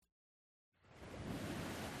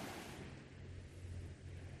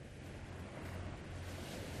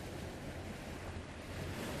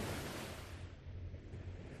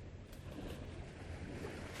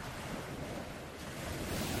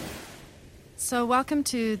So welcome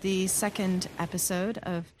to the second episode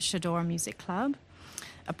of Shador Music Club,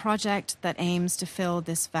 a project that aims to fill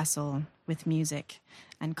this vessel with music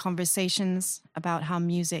and conversations about how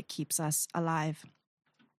music keeps us alive.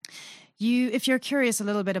 If you're curious a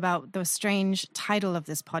little bit about the strange title of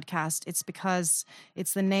this podcast, it's because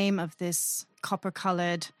it's the name of this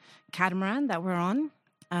copper-colored catamaran that we're on,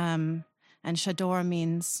 and Shador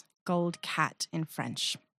means gold cat in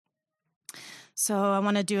French. So I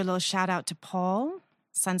want to do a little shout out to Paul,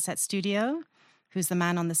 Sunset Studio, who's the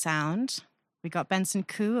man on the sound. We got Benson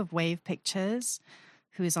Koo of Wave Pictures,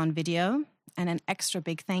 who is on video, and an extra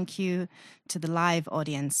big thank you to the live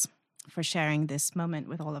audience for sharing this moment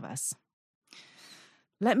with all of us.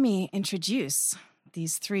 Let me introduce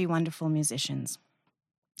these three wonderful musicians.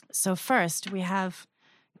 So first, we have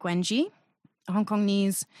Gwenji, a Hong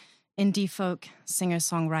Kongese indie folk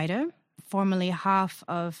singer-songwriter, formerly half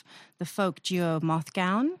of the folk duo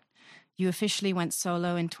Mothgown. You officially went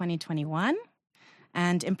solo in 2021,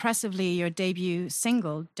 and impressively, your debut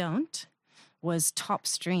single, Don't, was top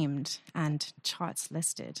streamed and charts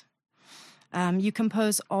listed. You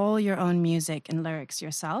compose all your own music and lyrics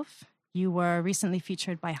yourself. You were recently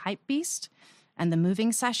featured by Hypebeast and The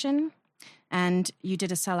Moving Session, and you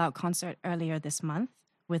did a sellout concert earlier this month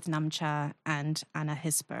with Namcha and Anna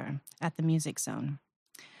Hisper at the Music Zone.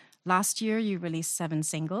 Last year, you released 7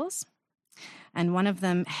 singles, and one of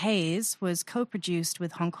them, Haze, was co-produced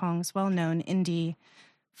with Hong Kong's well-known indie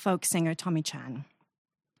folk singer Tommy Chan.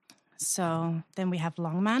 So then we have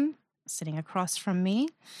Longman, sitting across from me,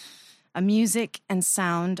 a music and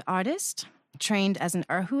sound artist, trained as an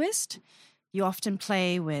erhuist. You often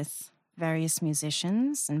play with various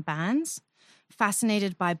musicians and bands,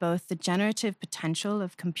 fascinated by both the generative potential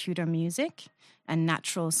of computer music and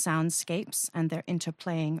natural soundscapes and their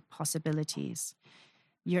interplaying possibilities.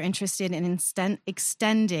 You're interested in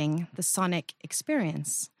extending the sonic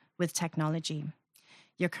experience with technology.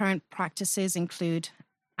 Your current practices include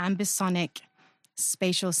ambisonic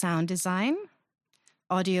spatial sound design,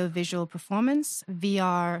 audio-visual performance,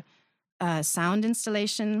 VR sound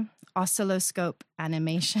installation, oscilloscope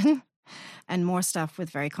animation, and more stuff with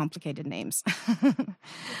very complicated names.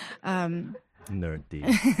 Nerdy.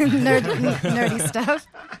 Nerdy stuff.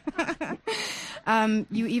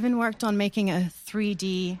 You even worked on making a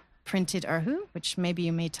 3D printed erhu, which maybe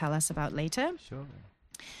you may tell us about later. Sure.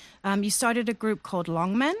 You started a group called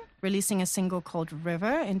Longman, releasing a single called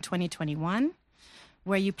River in 2021,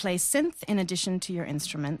 where you play synth in addition to your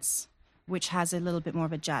instruments, which has a little bit more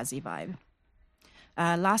of a jazzy vibe.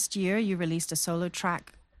 Last year, you released a solo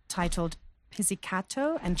track titled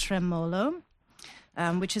Pizzicato and Tremolo,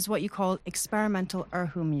 which is what you call experimental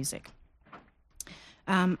erhu music.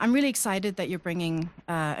 I'm really excited that you're bringing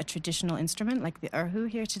a traditional instrument like the erhu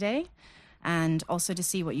here today, and also to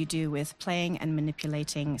see what you do with playing and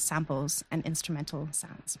manipulating samples and instrumental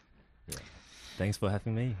sounds. Yeah. Thanks for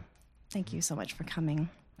having me. Thank you so much for coming.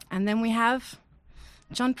 And then we have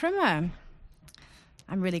John Prymmer.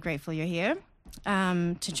 I'm really grateful you're here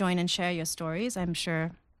to join and share your stories. I'm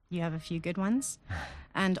sure you have a few good ones.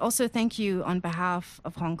 And also thank you on behalf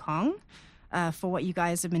of Hong Kong for what you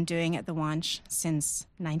guys have been doing at the Wanch since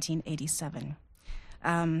 1987.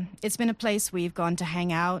 It's been a place we've gone to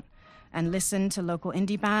hang out and listen to local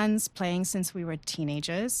indie bands playing since we were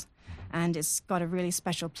teenagers. And it's got a really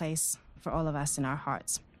special place for all of us in our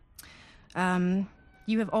hearts.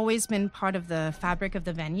 You have always been part of the fabric of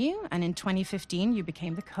the venue, and in 2015, you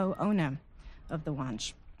became the co-owner of the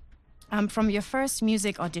Wanch. From your first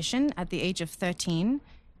music audition at the age of 13,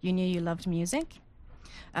 you knew you loved music.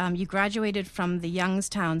 You graduated from the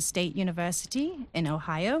Youngstown State University in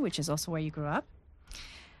Ohio, which is also where you grew up.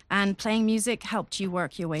 And playing music helped you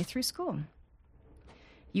work your way through school.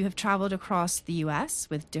 You have traveled across the US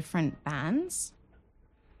with different bands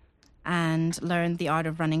and learned the art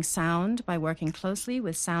of running sound by working closely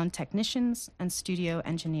with sound technicians and studio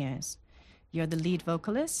engineers. You're the lead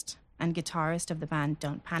vocalist and guitarist of the band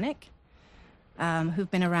Don't Panic,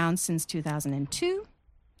 who've been around since 2002.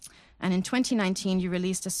 And in 2019, you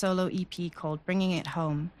released a solo EP called Bringing It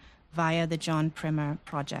Home via the John Prymmer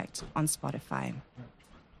Project on Spotify.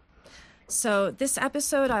 So this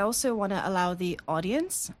episode, I also want to allow the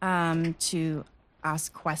audience to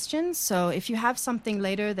ask questions. So if you have something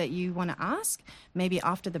later that you want to ask, maybe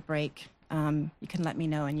after the break, you can let me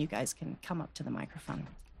know and you guys can come up to the microphone.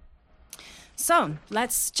 So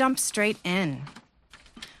let's jump straight in.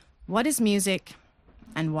 What is music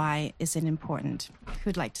and why is it important?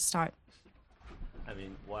 Who'd like to start? I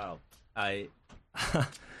mean, wow. I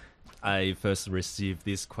first received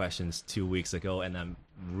these questions 2 weeks ago, and I'm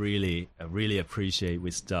really appreciate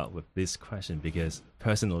we start with this question, because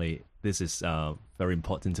personally, this is very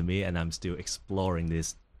important to me, and I'm still exploring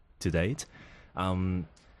this to date.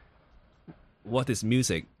 What is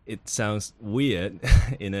music? It sounds weird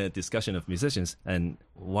in a discussion of musicians, and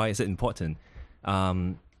why is it important?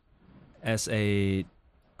 As a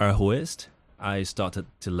erhuist, I started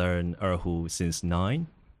to learn erhu since 9,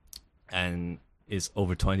 and it's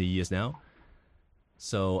over 20 years now.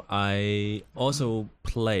 So I also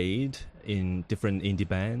played in different indie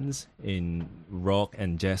bands in rock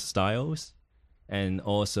and jazz styles, and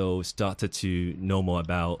also started to know more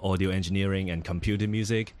about audio engineering and computer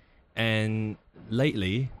music. And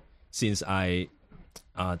lately, since I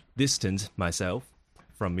distanced myself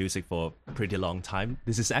from music for a pretty long time,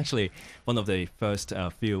 this is actually one of the first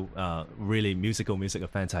few really musical music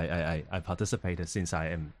events I participated since I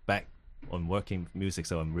am back on working music.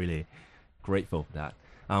 So I'm really grateful for that.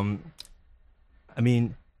 I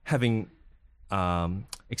mean, having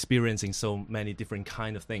experiencing so many different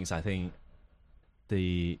kind of things, I think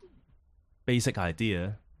the basic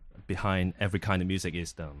idea behind every kind of music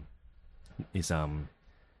is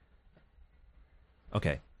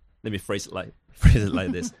okay. Let me phrase it like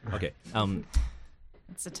this. Okay.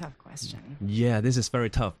 It's a tough question. Yeah, this is very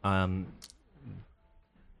tough.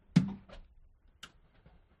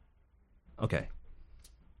 Okay.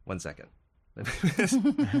 1 second.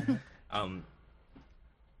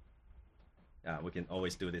 We can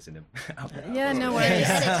always do this in the. Yeah, no worries.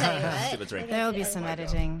 Have a drink. There'll be some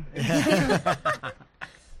editing.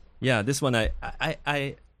 Yeah, this one I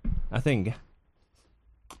think.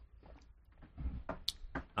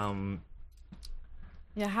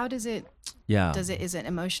 Yeah, how does it? Yeah. Is it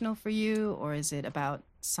emotional for you, or is it about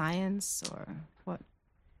science, or what?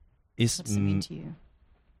 What does it mean to you?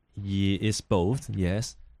 Yeah, it's both.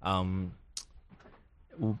 Yes.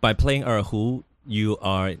 By playing erhu, you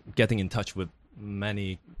are getting in touch with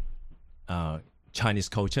many Chinese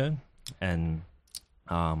culture and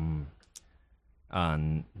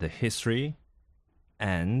the history.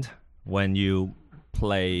 And when you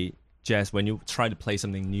play jazz, when you try to play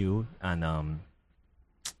something new, and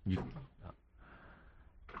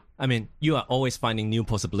you are always finding new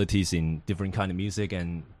possibilities in different kind of music,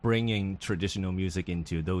 and bringing traditional music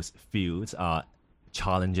into those fields are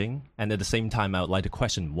challenging. And at the same time, I would like to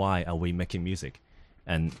question, why are we making music,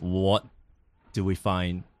 and what do we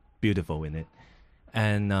find beautiful in it?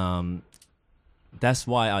 And that's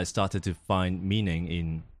why I started to find meaning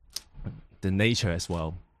in the nature as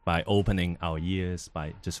well, by opening our ears,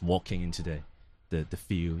 by just walking into the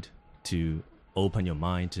field, to open your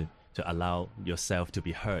mind, to allow yourself to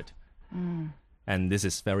be heard. And this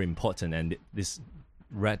is very important, and this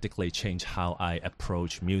radically changed how I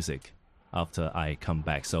approach music after I come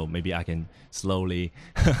back. So maybe I can slowly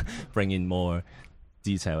bring in more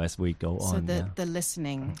detail as we go on. So the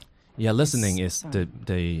listening. Yeah, listening is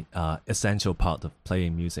the essential part of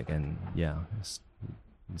playing music, and yeah, it's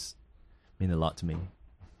mean a lot to me.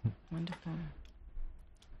 Wonderful.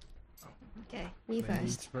 Okay, me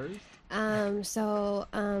first.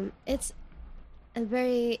 It's a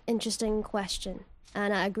very interesting question,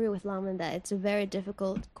 and I agree with Longman that it's a very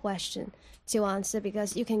difficult question to answer,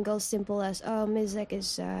 because you can go simple as, music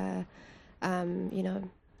is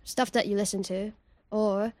stuff that you listen to,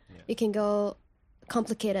 or you can go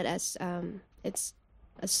complicated as it's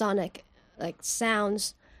a sonic, like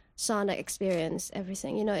sounds, sonic experience,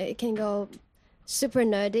 everything. It can go super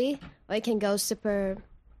nerdy, or it can go super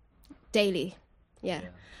daily. Yeah.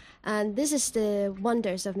 And this is the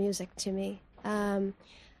wonders of music to me.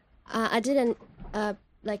 I did an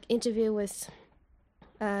interview with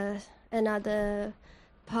another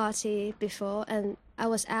party before, and I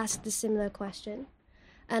was asked a similar question,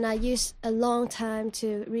 and I used a long time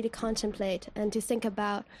to really contemplate and to think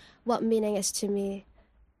about what meaning is to me.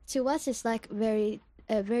 To us, it's like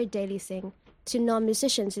a very daily thing. To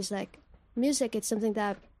non-musicians, it's like music. It's something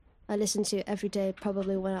that I listen to every day,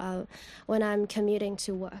 probably when I'm commuting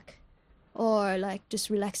to work, or like just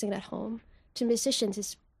relaxing at home. To musicians,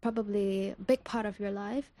 it's probably a big part of your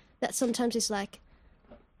life. That sometimes is like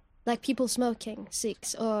people smoking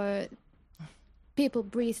cigs, or people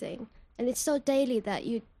breathing, and it's so daily that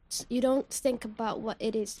you don't think about what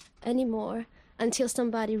it is anymore until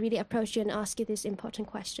somebody really approaches you and asks you this important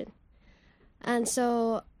question. And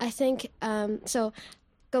so I think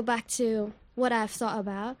go back to what I've thought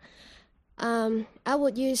about. I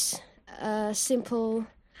would use a simple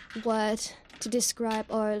word to describe,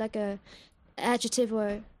 or like a adjective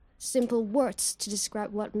or simple words to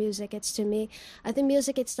describe what music is to me. I think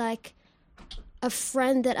music, it's like a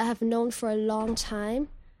friend that I have known for a long time,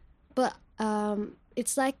 but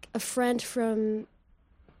it's like a friend from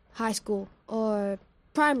high school or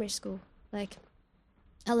primary school, like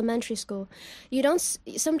elementary school,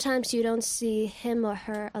 sometimes you don't see him or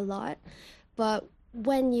her a lot, but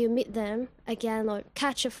when you meet them again or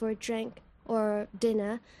catch up for a drink or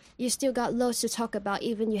dinner, you still got loads to talk about,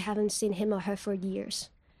 even you haven't seen him or her for years,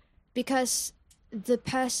 because the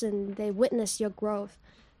person, they witness your growth,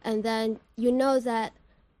 and then you know that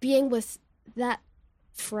being with that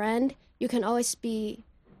friend, you can always be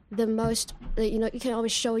the most, you can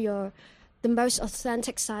always show the most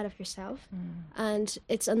authentic side of yourself. And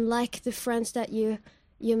it's unlike the friends that you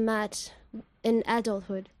met in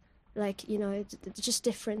adulthood. Like, it's just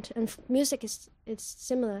different. And music it's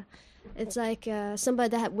similar. It's like somebody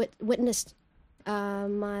that had witnessed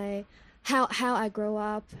how I grow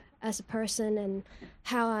up as a person, and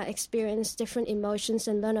how I experience different emotions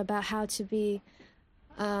and learn about how to be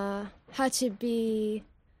a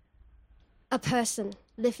person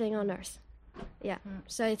living on Earth. Yeah.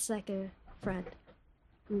 So it's like a friend.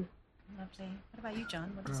 Lovely. What about you,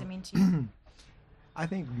 John? What does it mean to you? I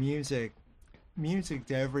think music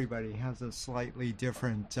to everybody has a slightly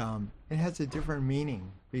different, it has a different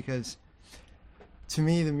meaning, because to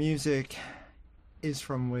me the music is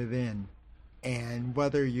from within, and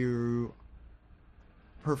whether you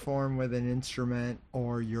perform with an instrument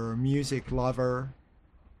or you're a music lover,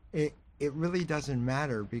 it really doesn't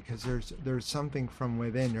matter, because there's something from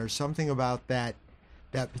within. There's something about that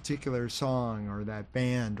particular song or that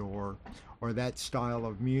band or that style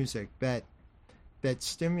of music that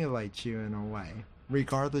stimulates you in a way,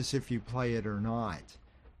 regardless if you play it or not.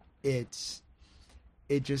 It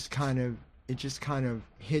just kind of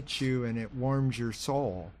hits you, and it warms your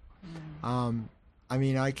soul. I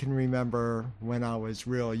mean, I can remember when I was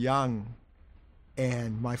real young,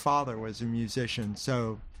 and my father was a musician,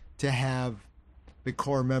 so to have the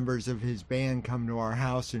core members of his band come to our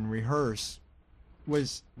house and rehearse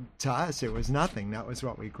was, to us, it was nothing. That was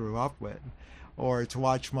what we grew up with. Or to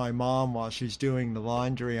watch my mom while she's doing the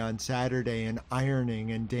laundry on Saturday and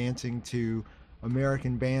ironing and dancing to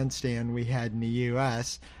American Bandstand we had in the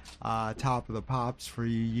U.S., Top of the Pops for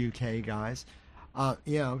you U.K. guys.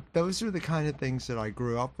 Those are the kind of things that I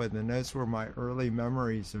grew up with, and those were my early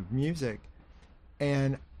memories of music.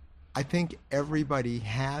 And I think everybody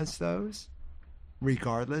has those,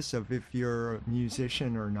 regardless of if you're a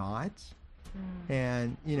musician or not.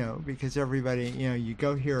 And, because everybody, you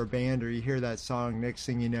go hear a band or you hear that song, next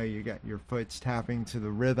thing you know, you got your foot's tapping to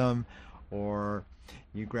the rhythm, or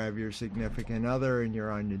you grab your significant other and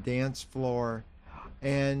you're on the dance floor.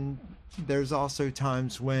 And there's also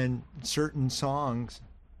times when certain songs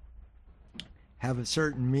have a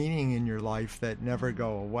certain meaning in your life that never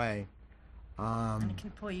go away. And it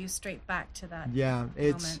can pull you straight back to that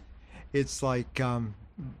moment. It's like,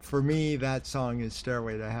 for me, that song is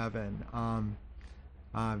Stairway to Heaven.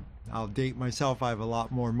 I'll date myself. I have a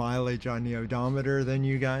lot more mileage on the odometer than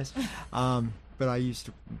you guys. But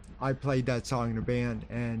I played that song in a band,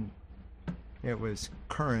 and it was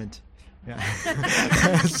current. Yeah.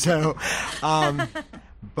 So,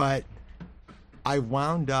 but I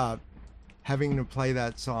wound up having to play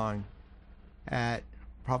that song at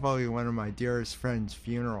probably one of my dearest friends'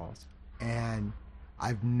 funerals, and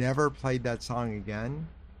I've never played that song again,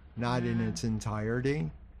 not in its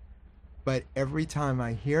entirety. But every time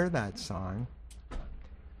I hear that song,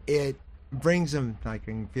 it brings them, I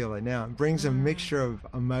can feel it now, it brings a mixture of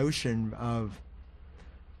emotion of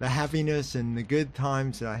the happiness and the good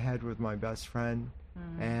times that I had with my best friend,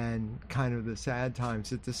 and kind of the sad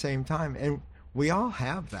times at the same time. And we all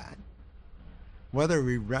have that. Whether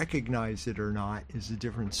we recognize it or not is a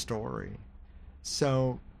different story.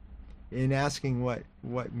 So in asking what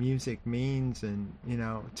music means, and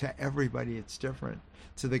to everybody it's different.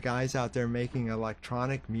 To the guys out there making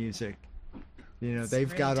electronic music,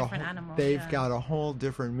 they've got a whole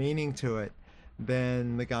different meaning to it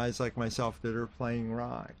than the guys like myself that are playing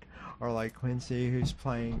rock, or like Quincy, who's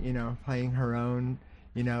playing her own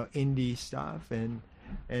indie stuff, and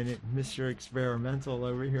Mr. Experimental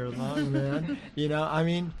over here, Longman. I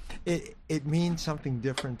mean, it means something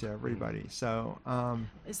different to everybody. So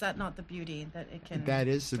is that not the beauty that it can? That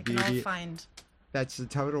is the beauty. Can all find. That's the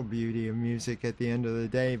total beauty of music at the end of the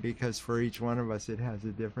day, because for each one of us, it has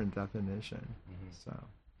a different definition. So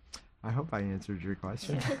I hope I answered your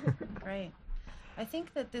question. Yeah. Great. I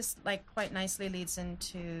think that this quite nicely leads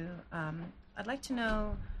into. I'd like to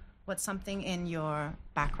know what's something in your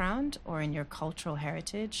background or in your cultural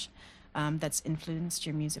heritage that's influenced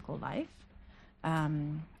your musical life.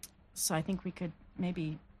 So I think we could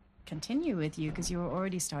maybe continue with you, because you were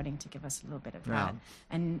already starting to give us a little bit of that.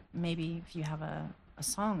 And maybe if you have a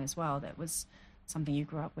song as well that was something you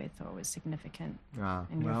grew up with or was significant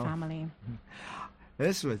in your well, family?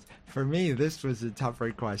 This was a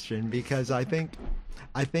tougher question because I think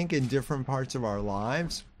in different parts of our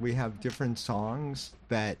lives we have different songs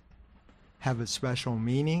that have a special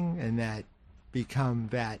meaning and that become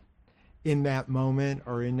that in that moment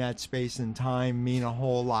or in that space and time mean a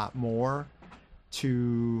whole lot more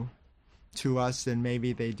to us than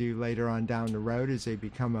maybe they do later on down the road as they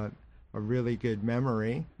become a really good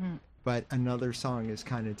memory. But another song has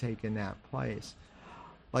kind of taken that place.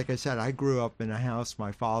 Like I said, I grew up in a house.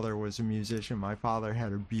 My father was a musician. My father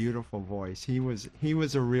had a beautiful voice. He was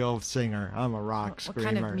a real singer. I'm a rock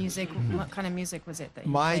screamer. What kind of music was it that he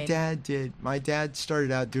My played? dad did. My dad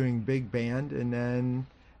started out doing big band, and then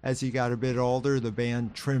as he got a bit older, the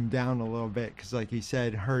band trimmed down a little bit because, like he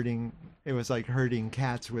said, it was like herding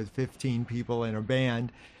cats with 15 people in a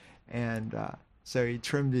band, and so he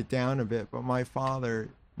trimmed it down a bit. But my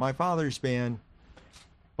father's band,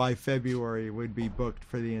 by February, would be booked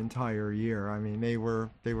for the entire year. I mean, they were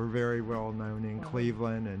very well known in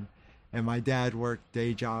Cleveland, and my dad worked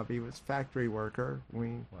day job. He was factory worker.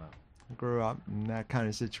 We grew up in that kind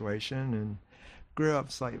of situation and grew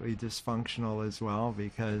up slightly dysfunctional as well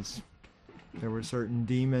because there were certain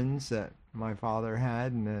demons that my father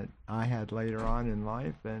had and that I had later on in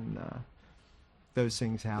life, and those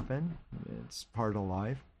things happen. It's part of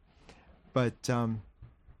life. But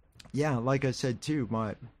yeah, like I said too,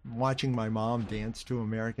 watching my mom dance to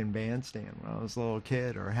American Bandstand when I was a little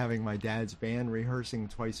kid, or having my dad's band rehearsing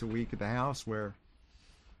twice a week at the house, where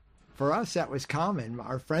for us that was common.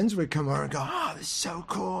 Our friends would come over and go, "Oh, this is so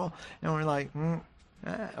cool," and we're like,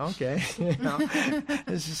 "Okay,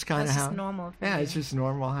 this is kind of how just normal. Yeah, it's just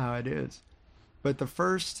normal how it is." But the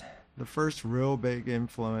first real big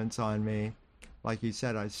influence on me, like you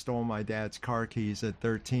said, I stole my dad's car keys at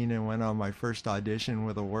 13 and went on my first audition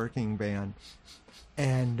with a working band.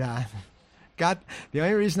 And the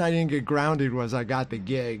only reason I didn't get grounded was I got the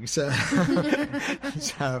gig. So,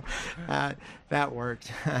 so that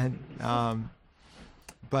worked.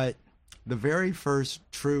 But the very first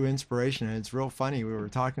true inspiration, and it's real funny, we were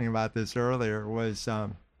talking about this earlier, was, now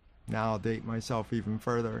I'll date myself even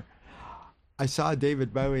further. I saw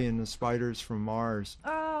David Bowie and the Spiders from Mars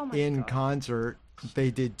in concert.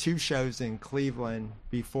 They did 2 shows in Cleveland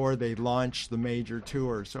before they launched the major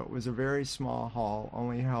tour. So it was a very small hall,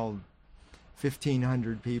 only held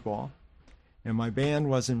 1,500 people. And my band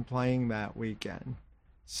wasn't playing that weekend.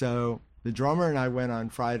 So the drummer and I went on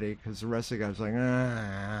Friday because the rest of the guys were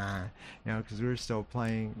like, because we were still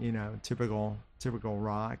playing, typical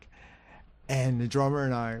rock. And the drummer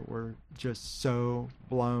and I were just so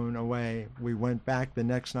blown away. We went back the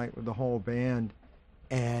next night with the whole band,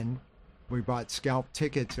 and we bought scalp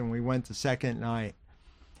tickets, and we went the second night.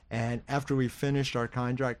 And after we finished our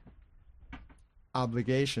contract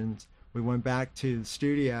obligations, we went back to the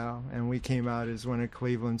studio, and we came out as one of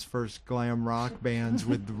Cleveland's first glam rock bands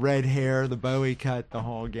with the red hair, the Bowie cut, the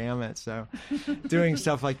whole gamut. So doing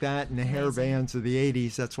stuff like that in the hair bands of the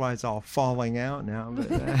 80s, that's why it's all falling out now. But,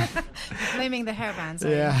 blaming the hair bands.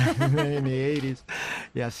 Yeah, in the 80s.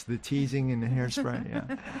 Yes, the teasing and the hairspray,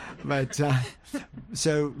 yeah. But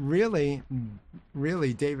so really,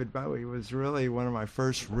 David Bowie was really one of my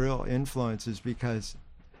first real influences, because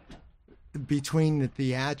between the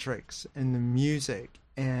theatrics and the music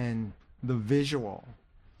and the visual,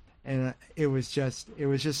 and it was just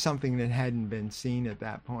something that hadn't been seen at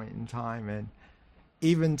that point in time. And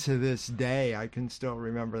even to this day, I can still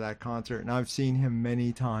remember that concert, and I've seen him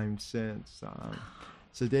many times since.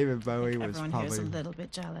 So David Bowie was everyone probably... here is a little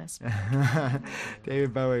bit jealous.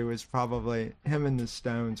 David Bowie was probably... Him and the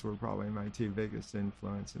Stones were probably my 2 biggest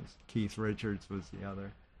influences. Keith Richards was the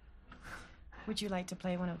other. Would you like to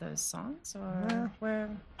play one of those songs, or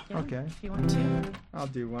okay, if you want to? I'll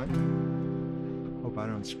do one. Hope I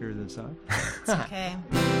don't screw this up. It's okay.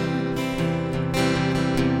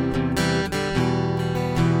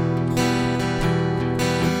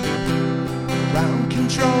 Ground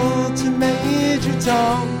control to Major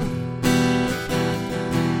Tom.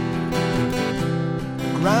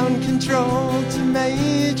 Ground control to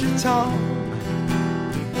Major Tom.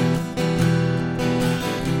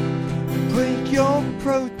 Take your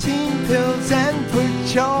protein pills and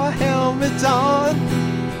put your helmet on.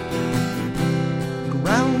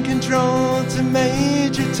 Ground control to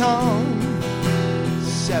Major Tom.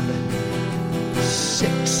 7,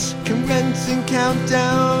 6, commencing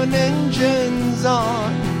countdown, engines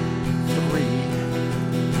on. 3,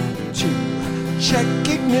 2, check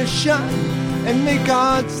ignition, and may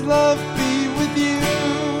God's love be with you.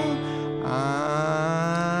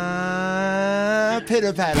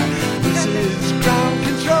 Pitter patter. This is ground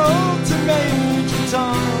control to Major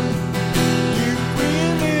Tom, you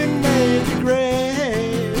really made a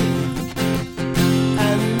grave.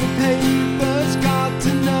 And the paper's got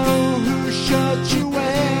to know whose shirt you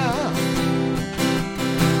wear.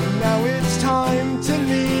 Now it's time to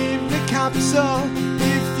leave the capsule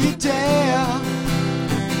if you dare.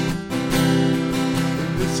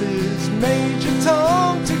 This is Major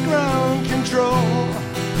Tom to ground control.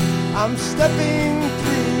 I'm stepping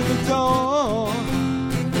through the door,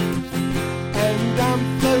 and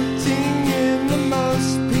I'm floating in the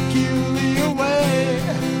most peculiar way.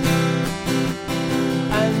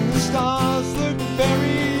 And the stars look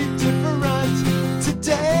very different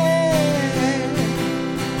today.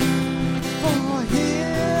 For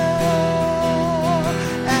here,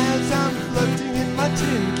 as I'm floating in my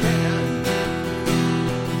tin can,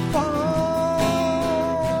 far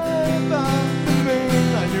above the moon,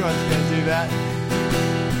 I knew I was going to do that.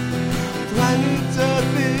 Planet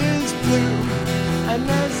Earth is blue, and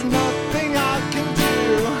there's nothing I can do.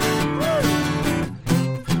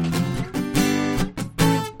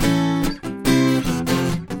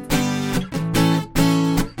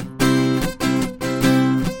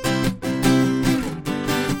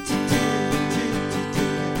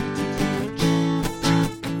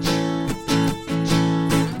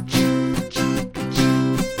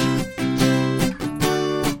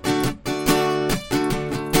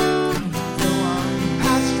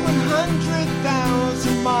 Past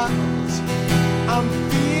 100,000 miles, I'm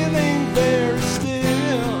feeling very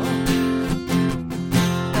still.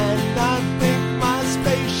 And I think my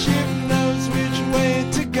spaceship knows which way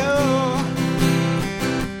to go.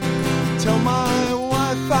 Tell my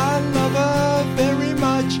wife I love her very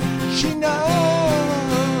much, she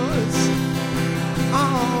knows.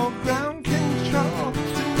 Oh, ground control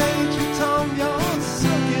to Major Tom, your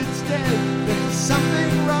circuit's dead. There's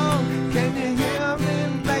something wrong. Can you hear me,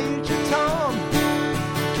 Major Tom?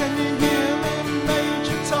 Can you hear me,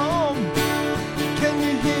 Major Tom? Can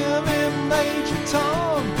you hear me, Major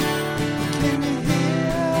Tom? Can you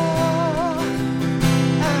hear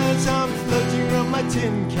as I'm floating around my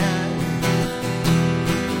tin can?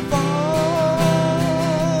 Far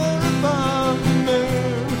above the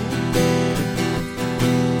moon,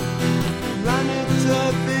 planet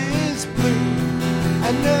Earth is blue,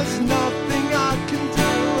 and there's nothing I can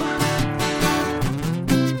do.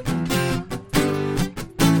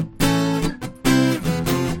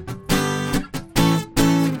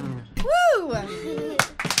 Woo!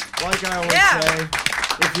 Like I always Yeah. say,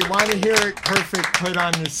 if you want to hear it perfect, put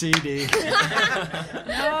on the CD.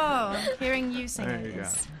 No, hearing you sing There it you go.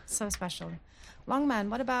 is so special. Longman,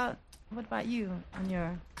 what about you and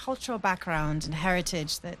your cultural background and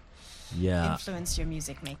heritage that Yeah. influenced your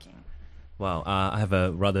music making? Wow, I have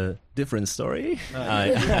a rather different story.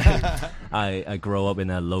 I grew up in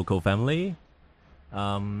a local family.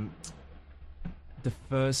 The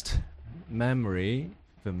first memory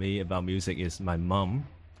for me about music is my mom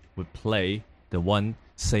would play the one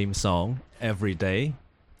same song every day.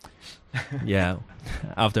 Yeah,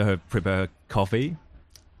 after her prepare coffee,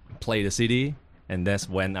 play the CD, and that's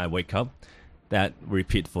when I wake up. That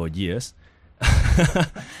repeat for years,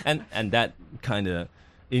 and that kind of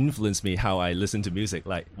influenced me how I listen to music.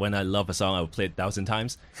 Like when I love a song, I'll play it 1,000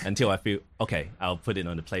 times until I feel okay. I'll put it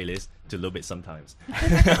on the playlist to loop it sometimes.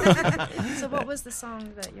 So what was the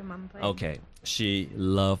song that your mum played? Okay, she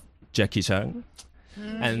loved Jackie Chan,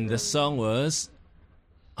 and the song was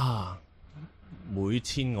每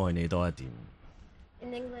天愛你多一點.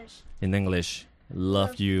 In English. In English,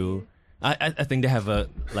 love you. I think they have a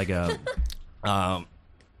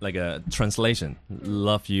like a translation.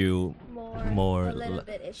 Love you more. A little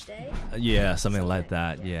bit each day. Yeah, something like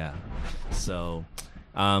that. Yeah. So,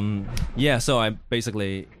 so I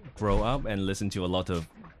basically grow up and listen to a lot of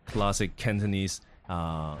classic Cantonese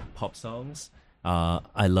pop songs.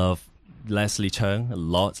 I love Leslie Cheung a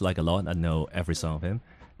lot. I know every song of him,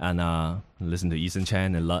 and listen to Eason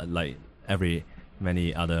Chan and like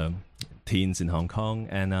many other teens in Hong Kong,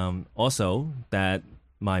 and also that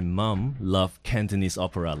my mom loved Cantonese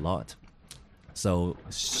opera a lot. So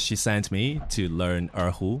she sent me to learn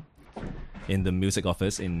erhu in the music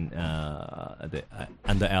office in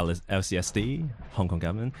under LCSD, Hong Kong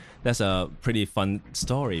government. That's a pretty fun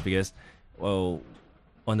story because, well,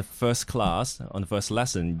 on the first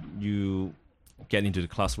lesson, you get into the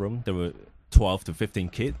classroom. There were 12 to 15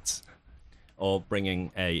 kids, all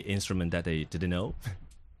bringing a instrument that they didn't know.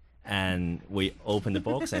 And we open the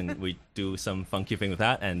box and we do some funky thing with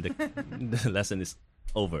that, and the lesson is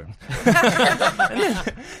over.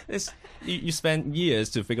 You spend years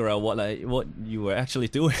to figure out what you were actually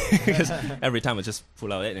doing because every time I just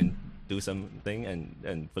pull out it and do something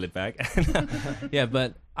and put it back. Yeah,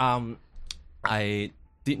 but I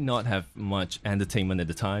did not have much entertainment at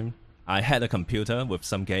the time. I had a computer with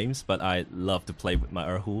some games, but I love to play with my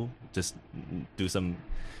erhu, just do some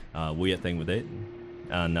weird thing with it,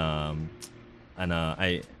 and I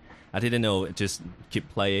didn't know, just keep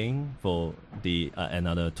playing for the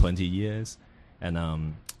another 20 years,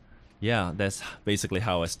 and yeah, that's basically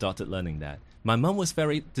how I started learning that. My mom was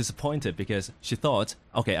very disappointed because she thought,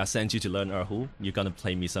 okay, I sent you to learn erhu, you're gonna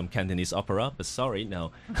play me some Cantonese opera, but sorry,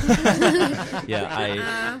 no.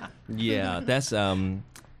 That's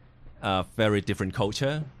a very different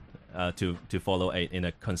culture to follow in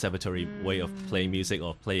a conservatory way of playing music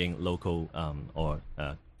or playing local or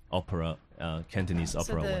opera, Cantonese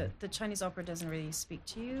opera. So the Chinese opera doesn't really speak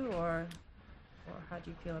to you, or how do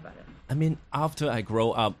you feel about it? I mean, after I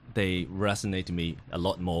grow up, they resonate to me a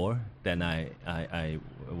lot more than I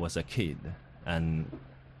was a kid, and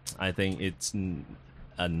I think it's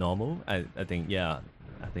normal. I think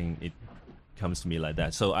it comes to me like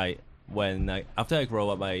that. So after I grow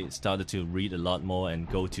up, I started to read a lot more and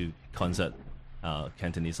go to concert,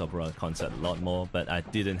 Cantonese opera concert a lot more. But I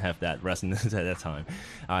didn't have that resonance at that time.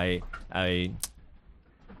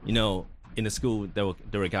 In the school,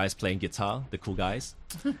 there were guys playing guitar, the cool guys,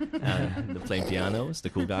 and playing pianos, the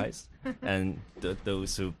cool guys, and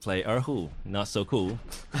those who play erhu, not so cool.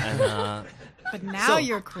 And, but now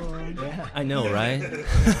you're cool. Yeah. I know, right?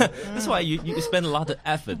 That's why you spend a lot of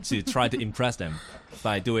effort to try to impress them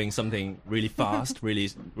by doing something really fast, really,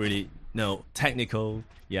 really technical.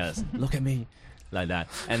 Yes, look at me, like that.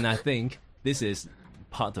 And I think this is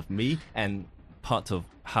part of me and part of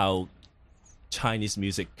how Chinese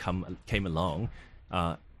music came along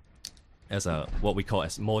as what we call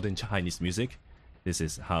as modern Chinese music. This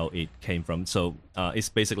is how it came from. So it's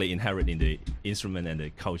basically inherent in the instrument and the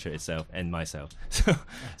culture itself and myself.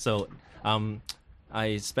 So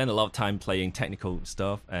I spent a lot of time playing technical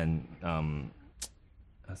stuff and,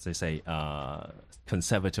 as they say,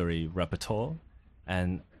 conservatory repertoire.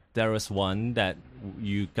 And there was one that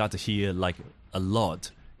you got to hear like a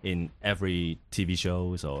lot in every TV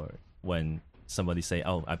shows, or when somebody say,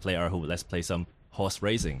 "Oh, I play erhu, let's play some horse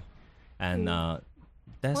racing," and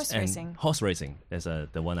horse racing. That's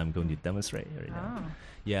the one I'm going to demonstrate right now.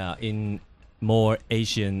 Yeah, in more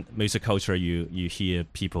Asian music culture, you hear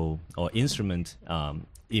people or instrument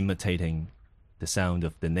imitating the sound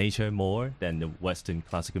of the nature more than the Western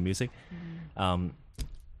classical music.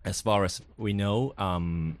 As far as we know,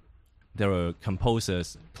 there were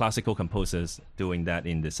classical composers doing that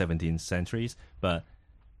in the 17th centuries, but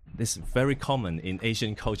it's very common in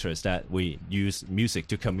Asian cultures that we use music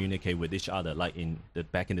to communicate with each other. Like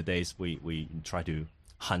back in the days, we try to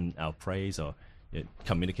hunt our prey or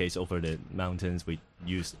communicate over the mountains. We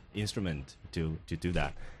use instrument to do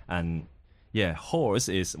that. And yeah, horse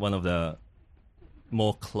is one of the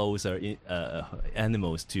more closer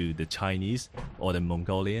animals to the Chinese or the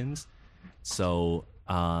Mongolians. So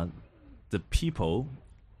the people,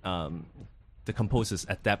 the composers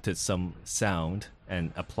adapted some sound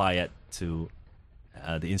and apply it to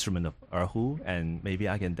the instrument of erhu, and maybe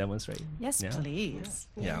I can demonstrate. Yes, please.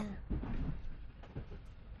 Yeah.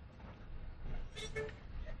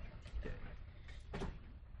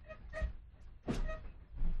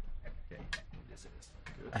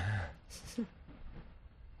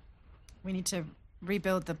 We need to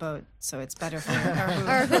rebuild the boat so it's better for erhu.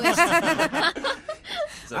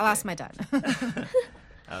 I'll ask my dad.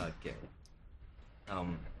 Okay.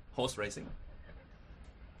 Horse racing.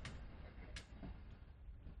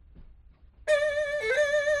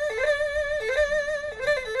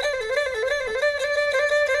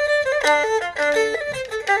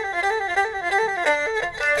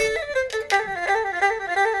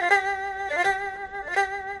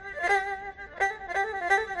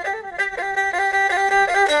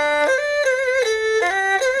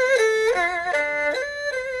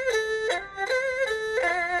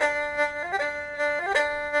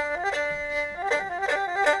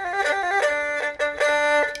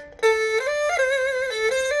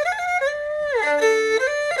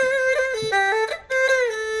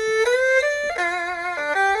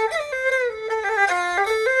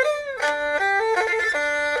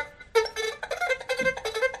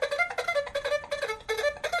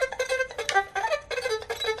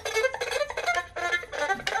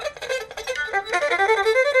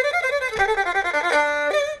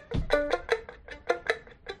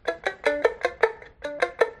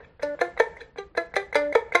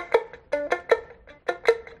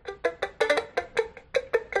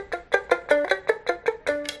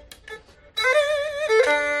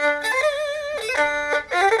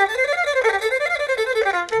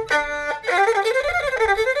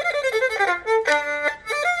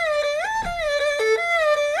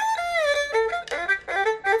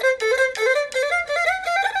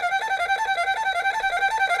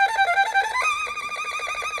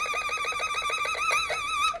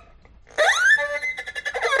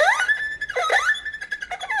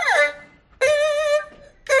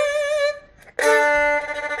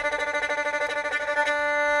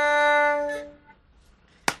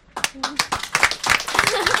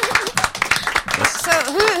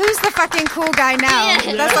 fucking cool guy now.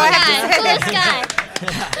 Yeah, That's all I have to say. Coolest guy.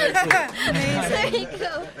 Amazing. Very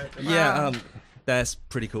cool. Yeah, that's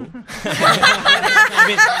pretty cool. I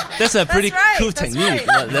mean, that's a pretty That's right, cool that's technique.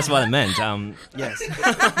 right. That's what I meant.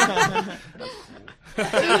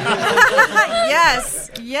 Yes.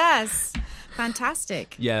 Yes.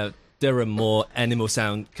 Fantastic. Yeah, there are more animal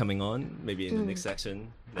sound coming on, maybe in the next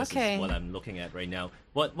section. This Okay. is what I'm looking at right now.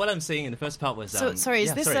 What I'm saying in the first part was... So, sorry, is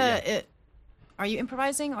yeah, this sorry, yeah. are you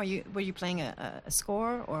improvising, or were you playing a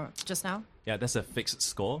score, or just now? Yeah, that's a fixed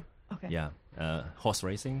score. Okay. Yeah, horse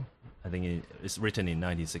racing. I think it's written in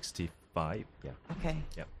 1965. Yeah. Okay.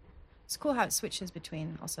 Yep. It's cool how it switches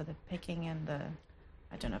between also the picking and the,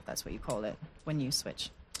 I don't know if that's what you call it, when you switch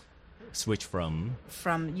Switch from...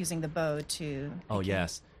 from using the bow to Oh, picking.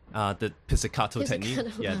 yes. The pizzicato technique.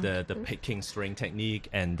 Pizzicato. Yeah, the picking string technique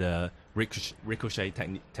and the ricochet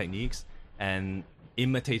techniques and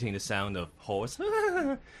imitating the sound of horse.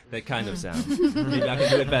 That kind of sound. Maybe I can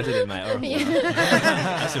do it better than my own.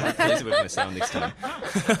 I should replace it with my sound next time.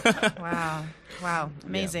 Wow.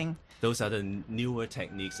 Amazing. Those are the newer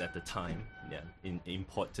techniques at the time. Yeah,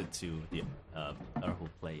 imported to the erhu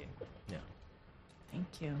playing. Yeah.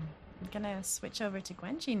 Thank you. I'm gonna switch over to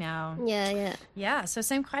Gwenji now. Yeah. Yeah, so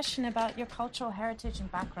same question about your cultural heritage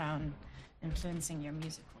and background influencing your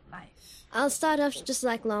musical life. I'll start off just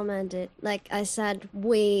like Longman did. Like I said,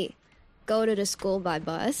 we go to the school by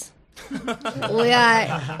bus. we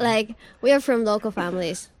are from local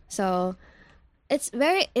families, so it's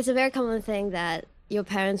a very common thing that your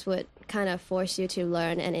parents would kind of force you to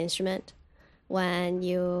learn an instrument when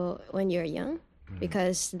you're young,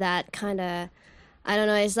 because that kind of, I don't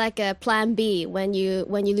know, it's like a plan B. When you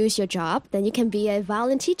lose your job, then you can be a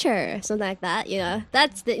violin teacher, something like that. You know,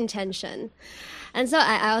 that's the intention. And so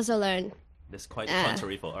I also learned. That's quite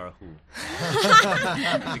contrary for erhu.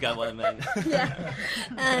 You got what I meant?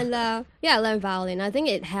 And I learned violin. I think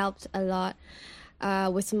it helped a lot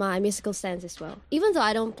with my musical sense as well. Even though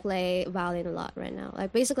I don't play violin a lot right now,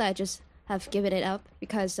 like basically I just have given it up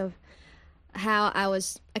because of how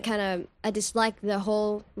I disliked the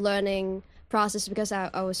whole learning process, because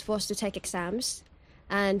I was forced to take exams,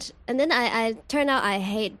 and then I turned out I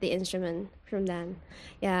hate the instrument from then.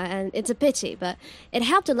 Yeah, and it's a pity, but it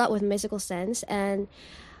helped a lot with musical sense, and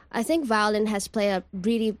I think violin has played a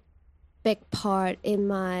really big part in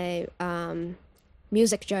my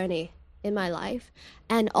music journey in my life,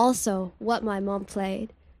 and also what my mom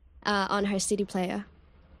played on her CD player.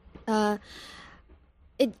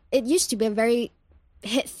 It used to be a very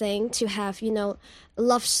hit thing to have,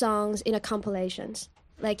 love songs in a compilations,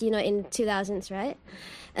 like, in 2000s, right?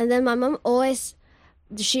 And then my mom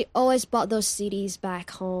she always bought those CDs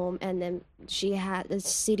back home, and then she had a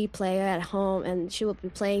CD player at home, and she would be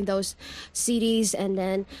playing those CDs. And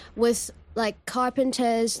then with like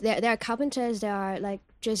carpenters, there are carpenters that are like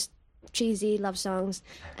just cheesy love songs,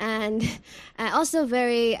 and also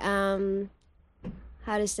very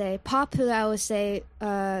popular, I would say,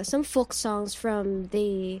 some folk songs from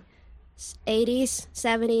the 80s,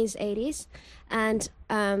 70s, 80s. And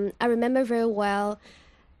I remember very well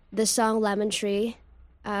the song Lemon Tree,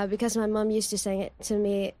 because my mom used to sing it to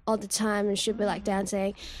me all the time, and she'd be like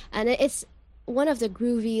dancing. And it's one of the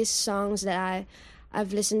grooviest songs that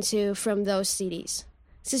I've listened to from those CDs.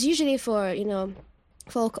 So it's usually for,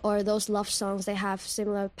 folk or those love songs, they have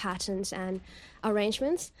similar patterns and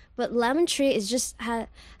arrangements. But Lemon Tree is just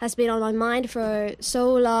has been on my mind for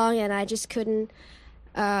so long, and I just couldn't.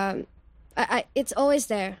 It's always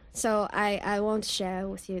there, so I want to share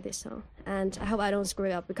with you this song, and I hope I don't screw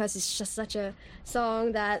it up, because it's just such a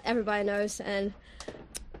song that everybody knows, and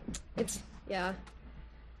it's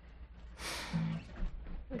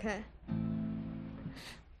okay.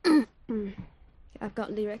 I've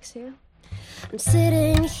got lyrics here. I'm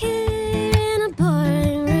sitting here in a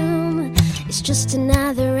boring room. It's just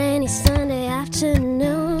another rainy Sunday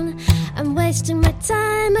afternoon. I'm wasting my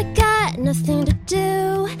time, I got nothing to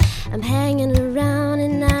do. I'm hanging around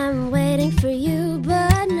and I'm waiting for you,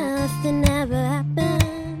 but nothing ever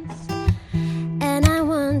happens. And I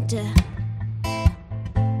wonder,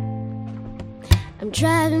 I'm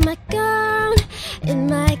driving my gun in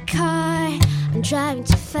my car. I'm driving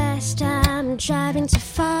too fast, I'm driving too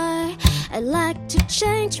far. I'd like to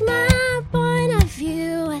change my point of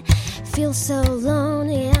view. I feel so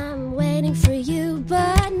lonely, I'm waiting for you,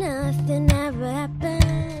 but nothing ever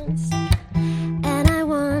happens. And I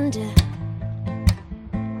wonder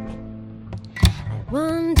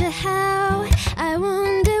how, I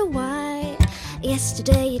wonder why.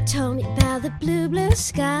 Yesterday you told me about the blue, blue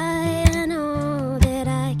sky, and all that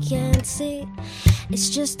I can see, it's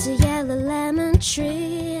just a yellow lemon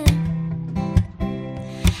tree.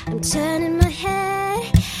 I'm I'm turning my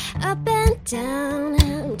head up and down.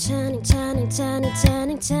 I'm turning, turning, turning,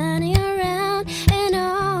 turning, turning around. And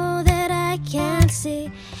all that I can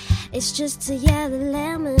see is just a yellow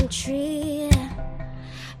lemon tree.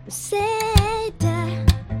 Say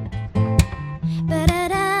that.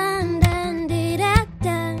 Ba-da-dum, dum,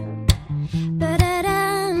 dee-da-dum.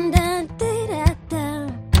 Ba-da-dum, dum,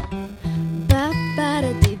 dee-da-dum.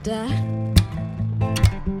 Ba-ba-da-dee-da.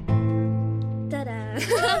 Ta-da.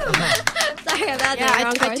 Sorry about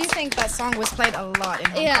that. I do think that song was played a lot in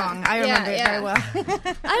Hong Kong. I remember it very well.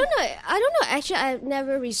 I don't know. Actually, I've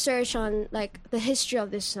never researched on like the history of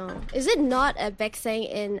this song. Is it not a big thing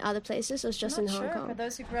in other places, or it's just in Hong Kong? For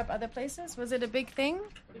those who grew up other places, was it a big thing?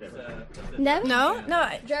 Never. No.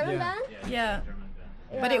 German band. Yeah.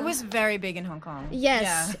 But it was very big in Hong Kong. Yes,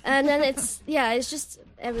 Yeah. and then it's just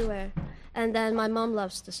everywhere. And then my mom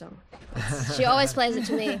loves the song. She always plays it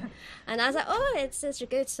to me, and I was like, "Oh, it's such a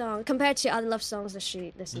good song compared to other love songs that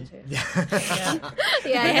she listened to."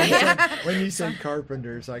 Yeah. When you said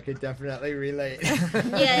Carpenters, I could definitely relate.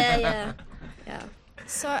 Yeah.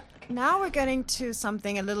 So now we're getting to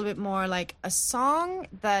something a little bit more like a song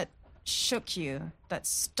that shook you, that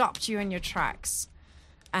stopped you in your tracks,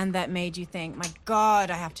 and that made you think, my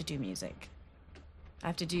God, I have to do music. I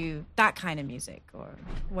have to do that kind of music or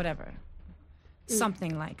whatever.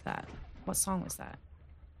 Something like that. What song was that?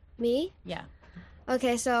 Me? Yeah.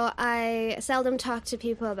 Okay, so I seldom talk to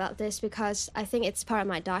people about this because I think it's part of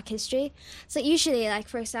my dark history. So usually, like,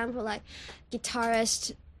 for example, like,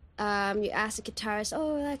 guitarist, you ask the guitarist,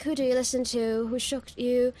 oh, like, who do you listen to? Who shook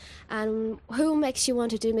you? And who makes you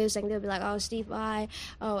want to do music? And they'll be like, oh, Steve Vai,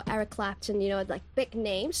 oh, Eric Clapton, like, big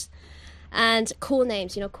names. And cool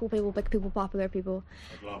names, cool people, big people, popular people.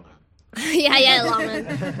 Like Longman. yeah, Longman.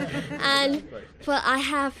 But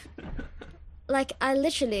I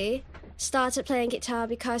literally started playing guitar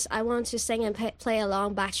because I want to sing and play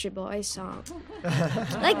along Backstreet Boys song.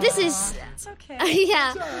 Like this is, It's okay.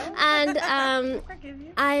 yeah. And Forgive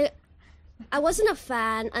you. I wasn't a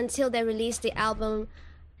fan until they released the album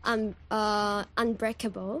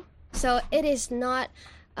Unbreakable. So it is not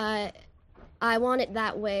I Want It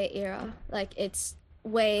That Way era. Like it's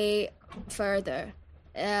way further.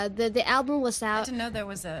 The album was I out. didn't know there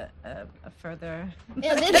was a further.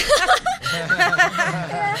 Yeah,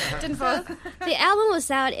 Didn't follow. the album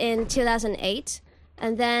was out in 2008,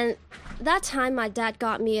 and then that time my dad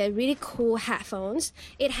got me a really cool headphones.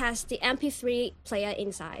 It has the MP3 player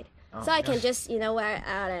inside, so I can just wear it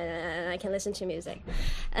out and I can listen to music.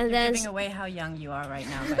 And then Giving away how young you are right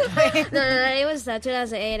now. By the way. no, it was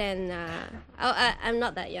 2008, and I'm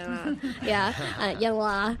not that young. Young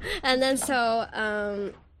La. And then so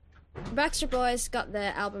Backstreet Boys got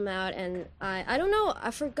the album out, and I don't know,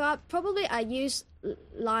 I forgot. Probably I used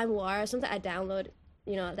LimeWire or something. I download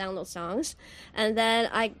songs, and then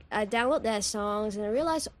I download their songs, and I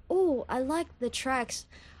realized, oh, I like the tracks.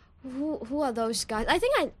 Who are those guys? I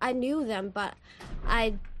think I knew them, but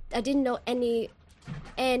I didn't know any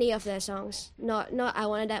of their songs. Not I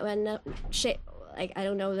Wanted That Way. No, shit. Like I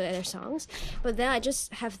don't know their songs, but then I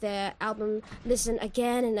just have their album, listen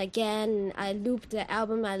again and again. And I loop the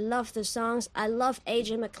album. I love the songs. I love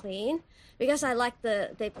AJ McLean because I like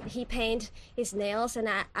he paint his nails, and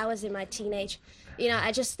I was in my teenage.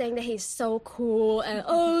 I just think that he's so cool and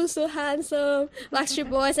so handsome. Backstreet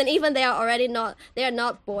Boys, and even they are not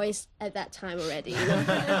boys at that time already.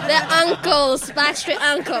 They're uncles, Backstreet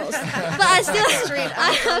uncles. But I still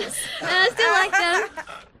like them.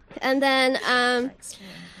 And then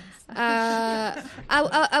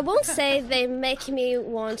I won't say they make me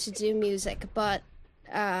want to do music, but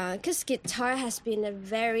because guitar has been a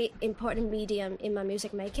very important medium in my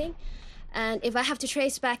music making, and if I have to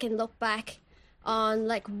trace back and look back on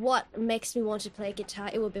like what makes me want to play guitar,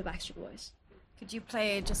 it would be Backstreet Boys. Could you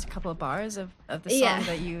play just a couple of bars of the song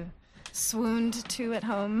that you swooned to at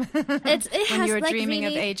home It when has you were like dreaming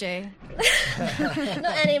really... of AJ?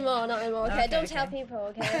 Not anymore. Okay, don't tell okay. people.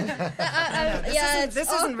 Okay.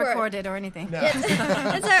 This isn't recorded or anything.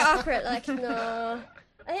 It's very awkward. Like no,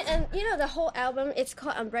 and the whole album. It's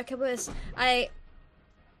called Unbreakable. I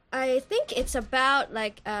think it's about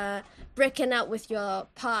like breaking up with your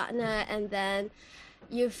partner, and then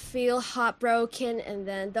you feel heartbroken, and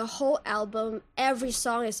then the whole album, every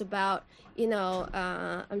song is about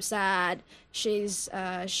I'm sad, she's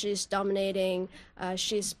dominating,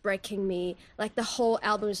 she's breaking me. Like the whole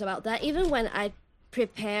album is about that. Even when I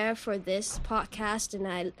prepare for this podcast,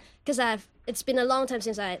 and it's been a long time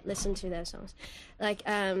since I listened to their songs,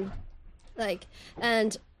 and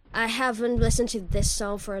I haven't listened to this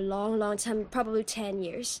song for a long time, probably 10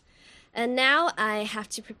 years. And now I have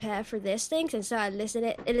to prepare for these things, and so I listen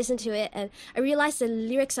to it, and I realize the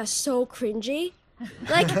lyrics are so cringy.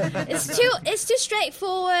 Like it's too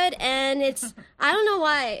straightforward, and I don't know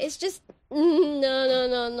why. It's just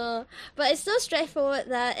no. But it's so straightforward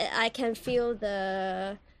that I can feel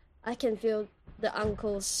the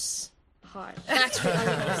uncles' heart. Actually,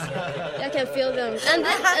 I can feel them, and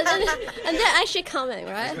they're actually coming,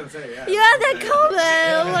 right? Yeah, they're coming.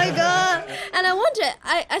 Oh my god! And I wonder.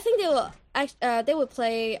 I think they will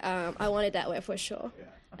play "I Want It That Way" for sure,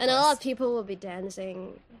 and a lot of people will be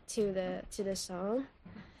dancing to the song.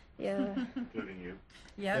 Yeah, including you.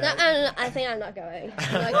 Yeah. No, I think I'm not going.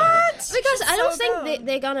 What? Because I don't So think go.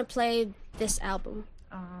 they're gonna play this album.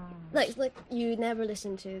 Oh. Like you never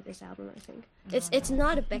listen to this album. I think it's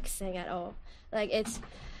not a big thing at all. Like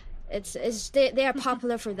they are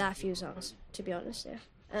popular for that few songs, to be honest. Yeah,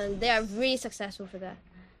 and they are really successful for that.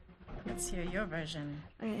 Let's hear your version.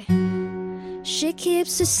 Okay. She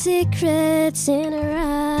keeps her secrets in her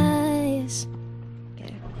eyes.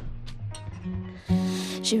 Okay.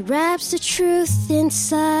 She wraps the truth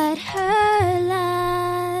inside her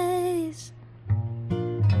lies.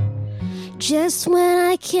 Just when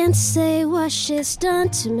I can't say what she's done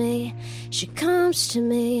to me, she comes to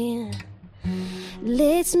me,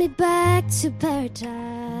 leads me back to paradise.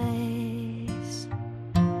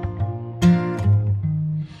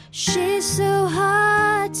 She's so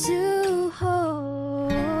hard to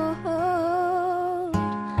hold,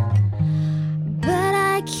 but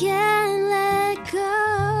I can't let go.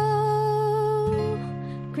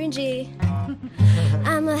 Cringy.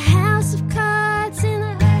 I'm a house of cards in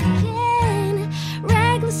a hurricane,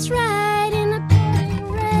 reckless ride in a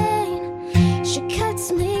pouring rain. She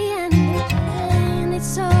cuts me under the pain,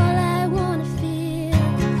 it's all I wanna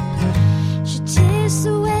feel. She tears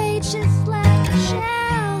away just like a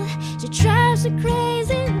child. She drives me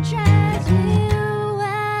crazy and drives me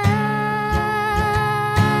wild.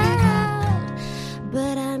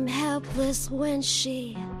 But I'm helpless when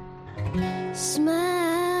she smiles.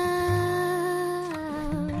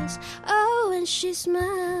 Oh, when she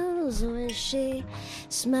smiles, when she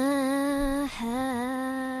smiles.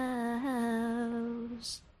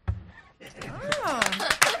 Oh.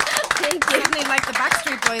 Thank you. Sounding like the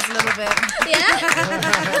Backstreet Boys a little bit. Yeah?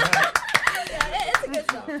 Yeah, it's a good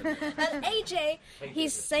song. And AJ, he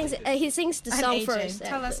sings the song AJ. first.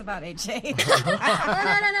 Tell us about AJ.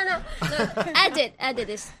 No. Edit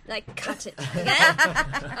is like cut it. Okay?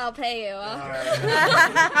 I'll pay you.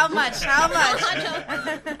 How much?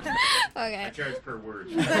 Okay. I charge per word.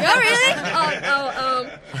 Oh really?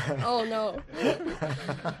 Oh no.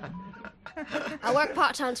 I work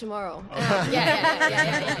part time tomorrow.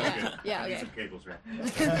 Yeah. Okay. Some cables, right?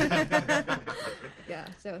 Yeah.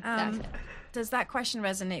 So that's it. Does that question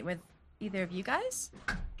resonate with either of you guys?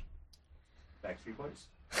 Backstreet Boys.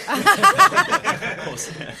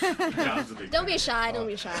 Don't be shy. Don't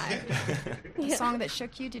be shy. A song that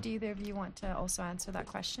shook you? Did either of you want to also answer that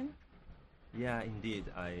question? Yeah, indeed.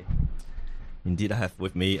 I have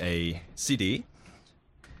with me a CD.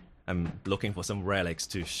 I'm looking for some relics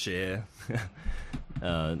to share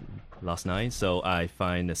last night, so I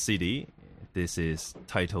find a CD. This is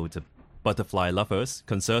titled "The Butterfly Lovers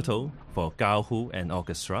Concerto for Gao Hu and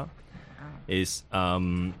Orchestra." It's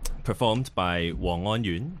performed by Wang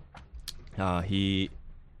Anyun. He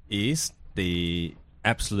is the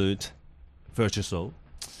absolute virtuoso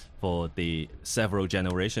for the several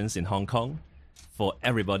generations in Hong Kong. For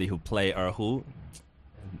everybody who play erhu,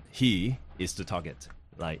 he is the target.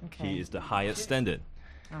 He is the highest standard.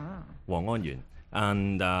 Wang Anyun.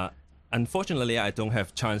 And unfortunately, I don't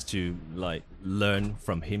have chance to learn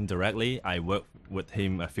from him directly. I worked with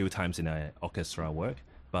him a few times in an orchestra work,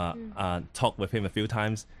 but talked with him a few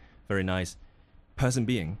times. Very nice a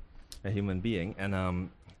human being.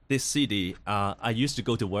 And this CD, I used to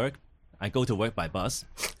go to work. I go to work by bus.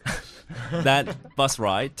 That bus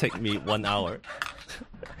ride take me 1 hour.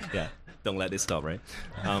 Yeah, don't let it stop, right?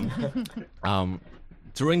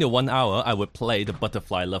 During the 1 hour, I would play the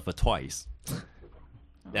Butterfly Lover twice.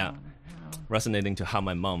 Yeah, resonating to how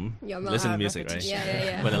my mom listens to music, right?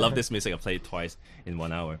 Yeah. When I love this music, I play it twice in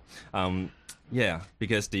 1 hour. Yeah,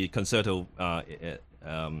 because the concerto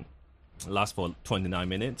lasts for 29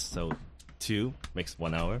 minutes, so 2 makes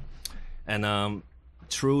 1 hour. And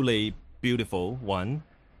truly beautiful one.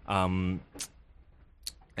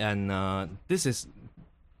 This is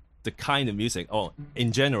the kind of music,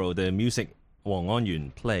 in general, the music Wang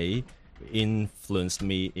Anyun play influenced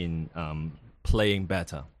me in playing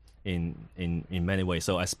better in many ways.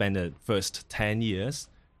 So I spent the first 10 years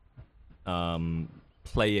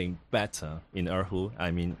playing better in erhu.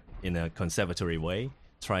 I mean, in a conservatory way,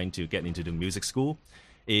 trying to get into the music school.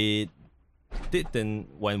 It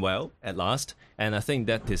didn't went well at last, and I think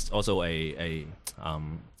that is also a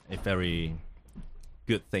very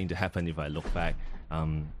good thing to happen if I look back.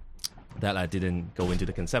 That I didn't go into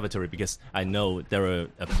the conservatory, because I know there are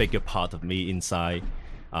a bigger part of me inside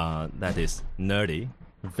that is nerdy,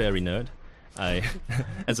 very nerd. I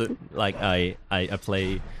I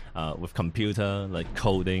play with computer, like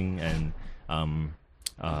coding and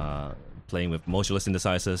playing with modular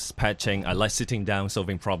synthesizers, patching. I like sitting down,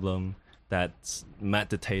 solving problem. That's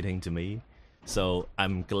meditating to me. So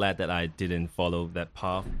I'm glad that I didn't follow that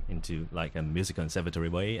path into like a music conservatory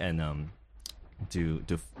way, and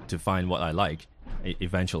to find what I like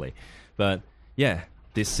eventually. But yeah,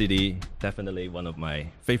 this CD definitely one of my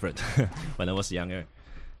favorite when I was younger.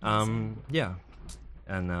 Yeah,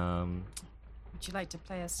 and Would you like to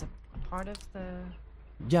play us a part of the?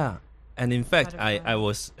 yeah, and in fact, Part of I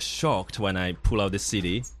was shocked when I pull out this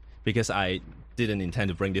CD, because I didn't intend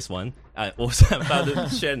to bring this one. I was about to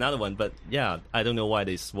share another one, but yeah, I don't know why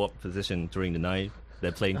they swapped position during the night.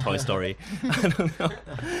 They're playing Toy Story. I don't know.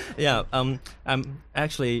 Yeah, I'm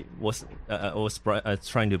actually was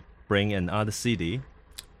trying to bring another CD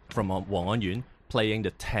from Wang Anyun, playing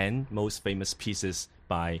the 10 most famous pieces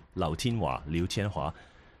by Liu Tianhua. Liu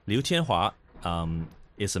Tianhua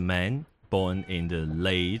is a man born in the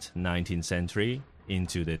late 19th century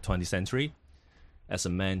into the 20th century, as a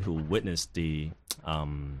man who witnessed the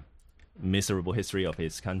miserable history of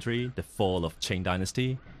his country, the fall of Qing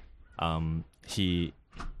Dynasty. He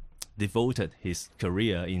devoted his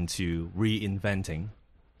career into reinventing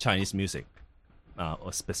Chinese music,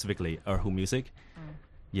 or specifically erhu music.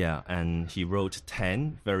 Yeah, and he wrote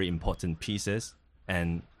 10 very important pieces,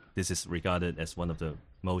 and this is regarded as one of the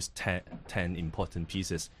most 10 important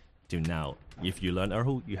pieces to now. If you learn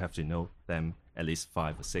erhu, you have to know them at least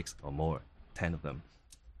 5 or 6 or more, 10 of them.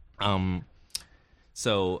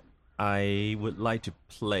 So I would like to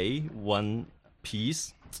play one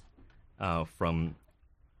piece from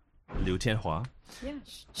Liu Tianhua. Yeah.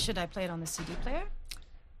 Should I play it on the CD player,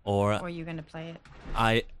 Or or are you going to play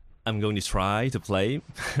it? I'm going to try to play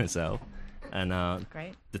myself. And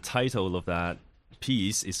Great. the title of that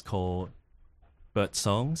piece is called Bird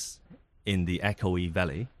Songs in the Echoey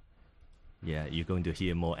Valley. Yeah, you're going to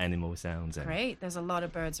hear more animal sounds. And Great. There's a lot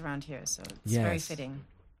of birds around here, so it's very Yes. fitting.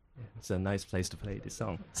 it's a nice place to play this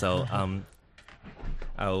song. So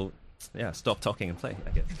I'll stop talking and play, I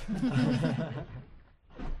guess.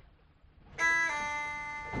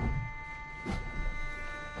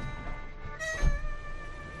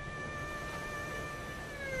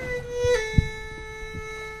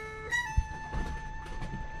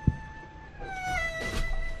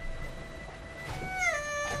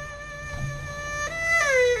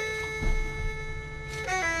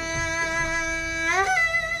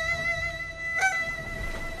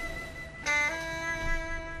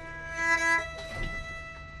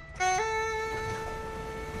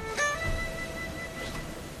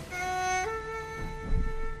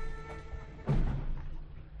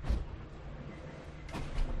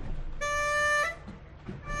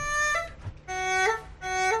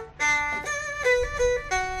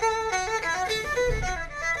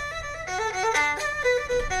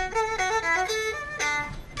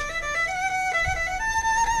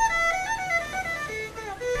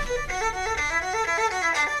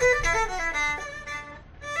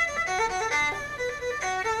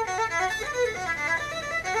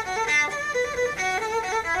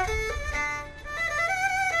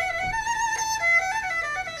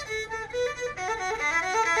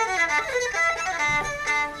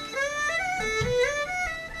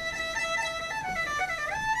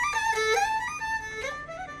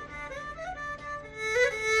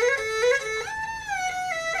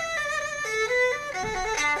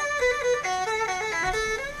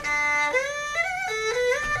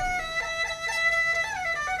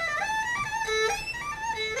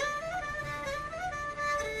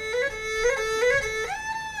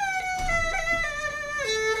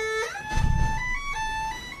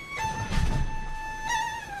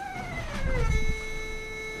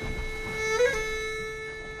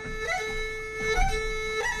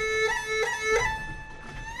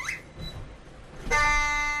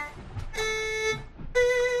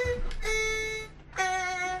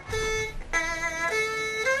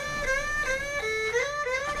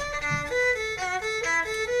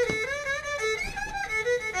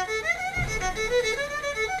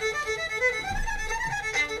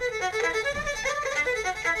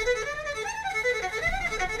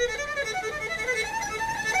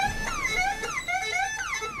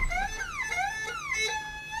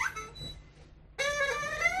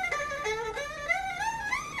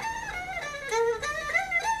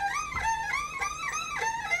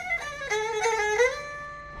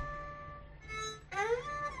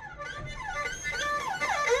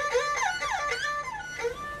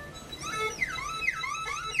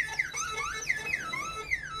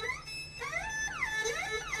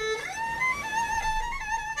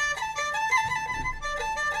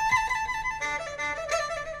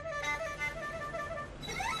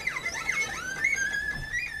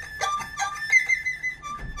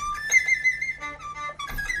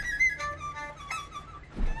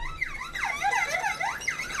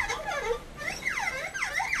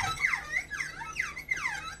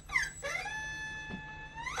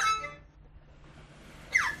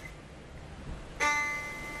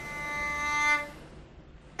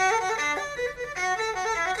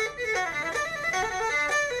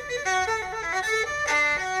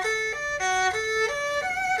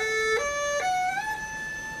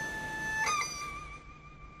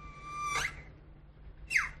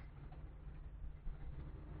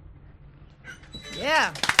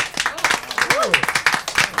 Yeah.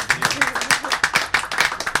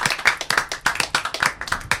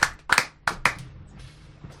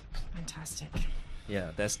 Fantastic.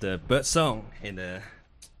 Yeah, that's the bird song in the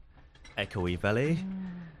echoey valley.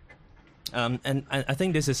 And I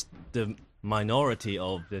think this is the minority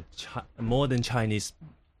of the modern Chinese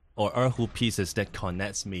or erhu pieces that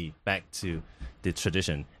connects me back to the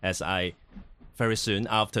tradition, as I very soon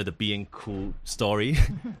after the being cool story,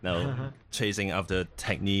 chasing after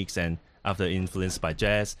techniques and after influenced by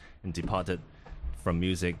jazz and departed from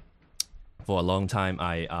music for a long time,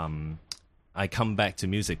 I come back to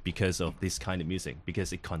music because of this kind of music,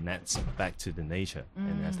 because it connects back to the nature.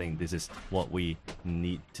 And I think this is what we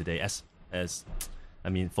need today, as I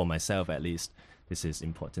mean, for myself at least, this is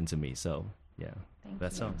important to me. So yeah,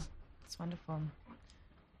 that sounds. It's wonderful.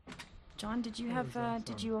 John, did you have?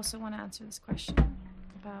 Did you also want to answer this question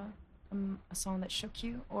about a song that shook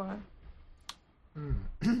you, or?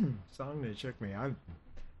 Song that shook me.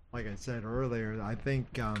 Like I said earlier, I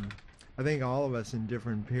think all of us in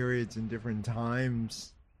different periods and different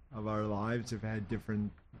times of our lives have had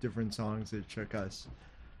different songs that shook us.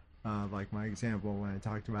 Like my example when I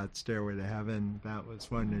talked about "Stairway to Heaven," that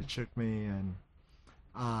was one that shook me, and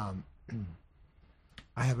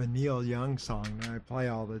I have a Neil Young song that I play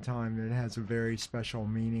all the time that has a very special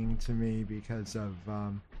meaning to me because of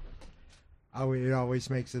it always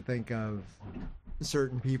makes me think of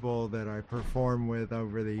certain people that I perform with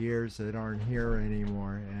over the years that aren't here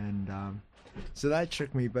anymore, and so that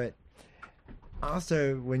shook me. But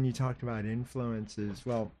also when you talked about influences,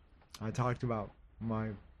 well, I talked about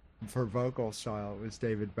for vocal style it was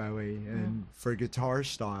David Bowie, and for guitar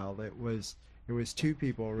style it was two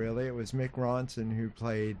people really. It was Mick Ronson, who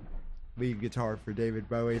played lead guitar for David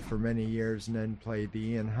Bowie for many years and then played the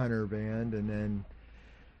Ian Hunter band, and then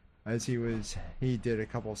as he did a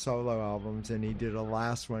couple solo albums, and he did a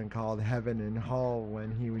last one called Heaven and Hull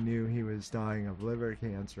when he knew he was dying of liver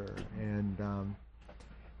cancer, and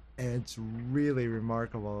it's really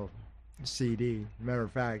remarkable CD. Matter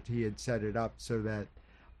of fact, he had set it up so that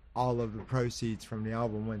all of the proceeds from the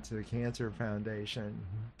album went to the Cancer Foundation.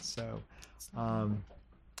 So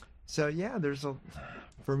yeah,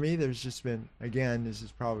 for me, there's just been, again, this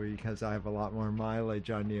is probably because I have a lot more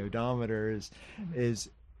mileage on the odometer, is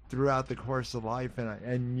throughout the course of life,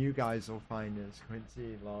 and you guys will find this,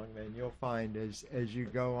 Quincy, Longman, you'll find as you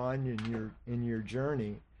go on in your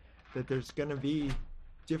journey that there's going to be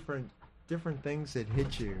different things that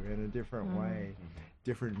hit you in a different way,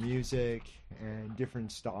 different music and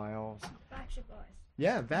different styles. Backstreet Boys.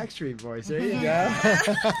 Yeah, Backstreet Boys. There you go.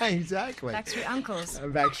 Exactly. Backstreet Uncles.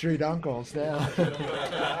 Backstreet Uncles now.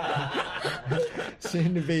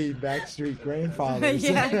 Soon to be Backstreet Grandfathers.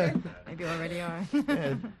 Yeah, maybe already are.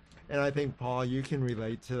 And I think, Paul, you can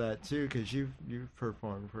relate to that too, because you've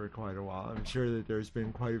performed for quite a while. I'm sure that there's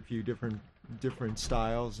been quite a few different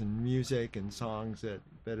styles and music and songs that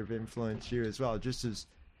have influenced you as well. Just as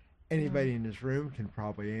anybody in this room can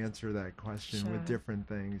probably answer that question with different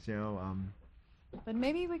things, you know. But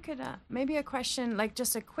maybe we could, maybe a question, like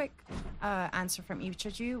just a quick answer from each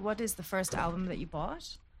of you. What is the first album that you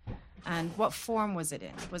bought? And what form was it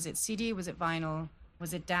in? Was it CD? Was it vinyl?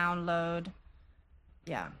 Was it download?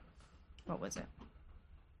 Yeah. What was it?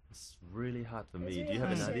 It's really hard for me. Do you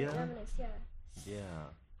have an idea?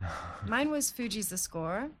 Yeah. Mine was Fuji's The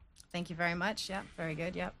Score. Thank you very much. Yeah, very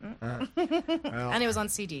good. Yeah. And it was on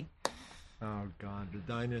CD. Oh, God, the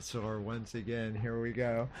dinosaur once again. Here we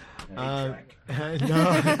go. An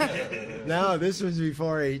 8-track. No, this was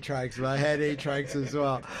before 8 tracks, but I had 8 tracks as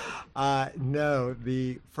well. No,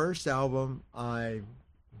 the first album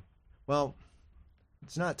well,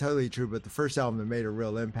 it's not totally true, but the first album that made a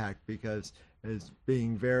real impact, because as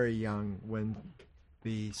being very young when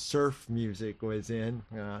the surf music was in,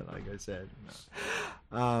 like I said,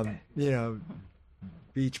 you know,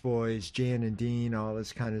 Beach Boys, Jan and Dean, all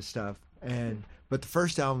this kind of stuff. But the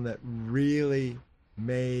first album that really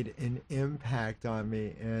made an impact on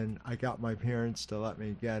me, and I got my parents to let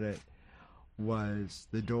me get it, was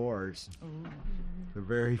The Doors. Ooh. The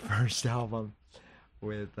very first album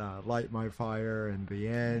with Light My Fire and The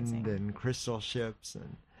End and Crystal Ships,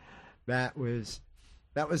 and that was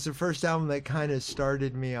the first album that kind of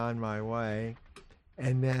started me on my way.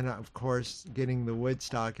 And then, of course, getting the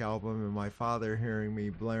Woodstock album and my father hearing me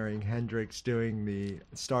blaring Hendrix doing the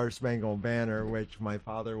Star Spangled Banner, which my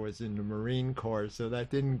father was in the Marine Corps, so that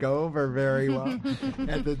didn't go over very well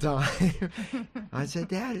at the time. I said,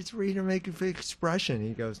 "Dad, it's Rita Make a Big Expression."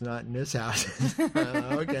 He goes, "Not in this house."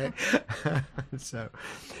 Okay.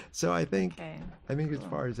 So I think as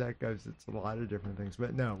far as that goes, it's a lot of different things.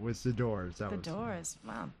 But no, it was The Doors. The Doors.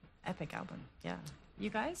 Wow. Epic album. Yeah. You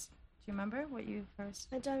guys, do you remember what you first?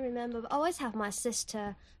 I don't remember, but I always have my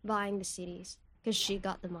sister buying the CDs because she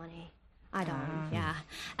got the money. I don't, yeah.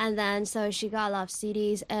 And then so she got a lot of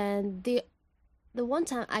CDs, and the one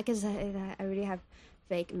time I can say that I really have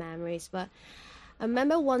fake memories, but I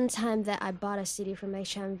remember one time that I bought a CD from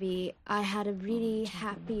HMV. I had a really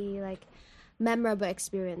happy, like, memorable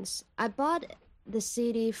experience. I bought the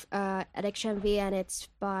CD at HMV, and it's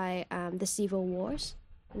by the Civil Wars.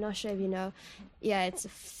 I'm not sure if you know. Yeah, it's a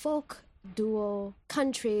folk duo,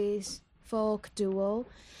 countries folk duo,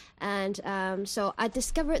 and so I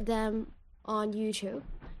discovered them on YouTube,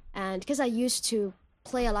 and because I used to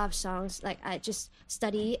play a lot of songs, like I just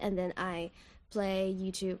study and then I play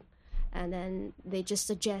YouTube, and then they just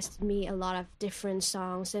suggest me a lot of different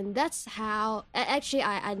songs, and that's how actually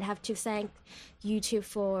I'd have to thank YouTube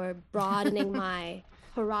for broadening my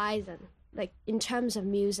horizon, like in terms of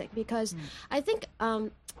music, because I think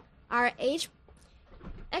our age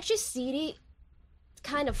actually CD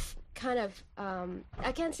kind of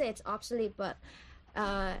I can't say it's obsolete, but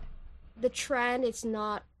the trend is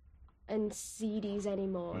not in CDs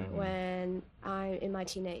anymore. When I'm in my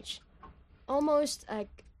teenage, almost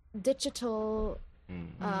like digitalized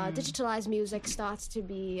music starts to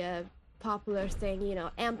be a popular thing, you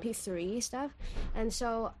know, MP3 stuff. And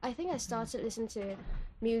so I think I started listening to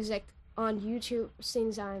music on YouTube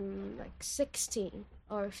since I'm like 16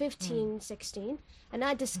 or 15, 16. And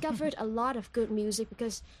I discovered a lot of good music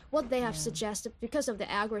because what they have suggested, because of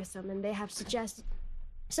the algorithm, and they have suggested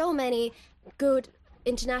so many good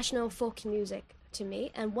international folk music to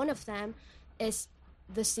me. And one of them is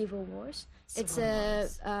the Civil Wars. It's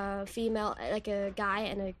a female, like a guy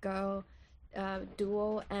and a girl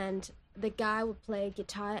duo, and the guy would play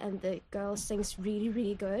guitar and the girl sings really,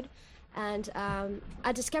 really good. And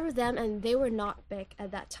I discovered them, and they were not big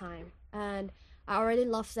at that time, and I already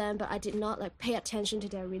loved them, but I did not like pay attention to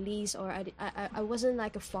their release, or I wasn't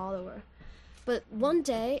like a follower. But one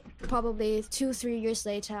day, probably 2-3 years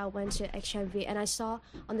later, I went to HMV and I saw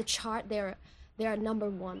on the chart they are number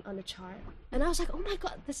 1 on the chart, and I was like, oh my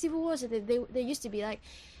god, the Civil Wars. They used to be like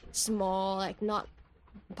small, like not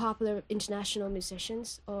popular international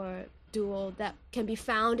musicians or duo that can be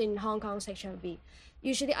found in Hong Kong's HMV.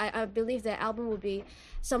 Usually, I believe the album would be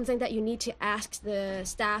something that you need to ask the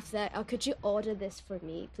staff that, oh, could you order this for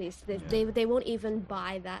me, please? They won't even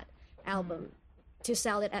buy that album to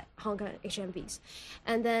sell it at Hong Kong HMVs.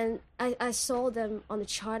 And then I saw them on the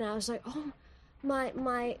chart, and I was like, oh,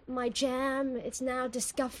 my jam, it's now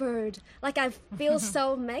discovered. Like, I feel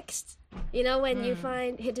so mixed. You know, when you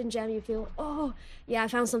find hidden gem, you feel, oh, yeah, I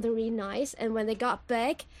found something really nice. And when they got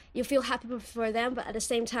big, you feel happy for them, but at the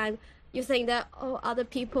same time, you think that, oh, other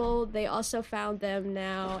people, they also found them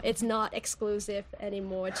now. It's not exclusive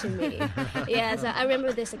anymore to me. Yeah, so I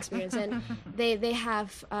remember this experience. And they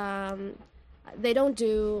have, they don't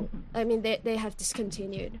do, I mean, they have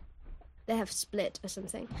discontinued. They have split or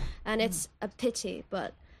something. And it's a pity,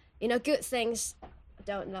 but, you know, good things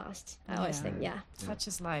don't last. I always think, Such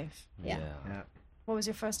is life. Yeah. What was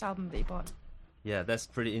your first album that you bought? Yeah, that's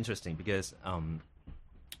pretty interesting because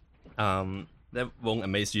that won't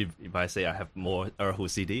amaze you if I say I have more Erhu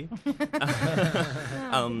CD.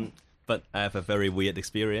 But I have a very weird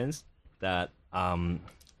experience that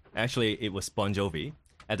actually it was Bon Jovi.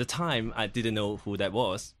 At the time, I didn't know who that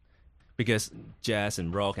was because jazz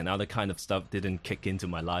and rock and other kind of stuff didn't kick into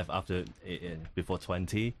my life before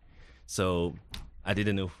 20. So I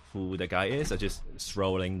didn't know who the guy is. I just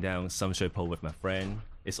strolling down some Shui Po with my friend.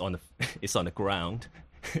 It's on the ground.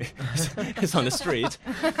 It's on the street.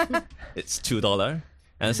 It's $2,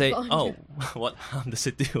 and I say, "Oh, what harm does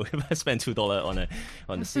it do if I spend $2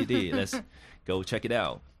 on the CD? Let's go check it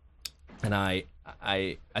out." And I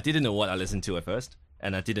didn't know what I listened to at first,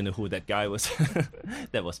 and I didn't know who that guy was.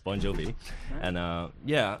 That was Bon Jovi, and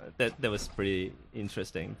that was pretty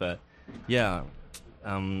interesting. But yeah,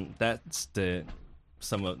 that's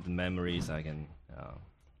some of the memories I can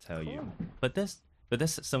tell you. But there's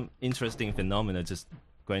some interesting phenomena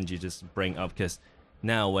Gwenji just bring up, because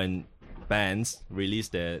now when bands release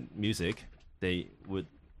their music, they would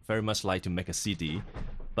very much like to make a CD.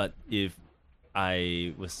 But if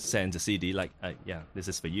I was sent a CD, like, this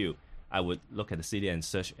is for you, I would look at the CD and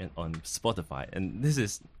search on Spotify. And this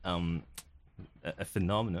is a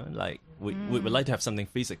phenomenon. Like, we would like to have something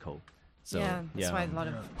physical. So, that's why a lot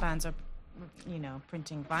of bands are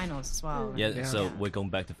printing vinyls as well. Yeah, Yeah. so we're going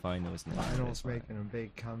back to finals now. Vinyl's making a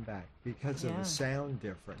big comeback because of Yeah. the sound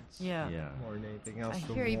difference. Yeah. Yeah. More than anything else. I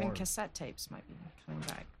the hear even warmth. cassette tapes might be coming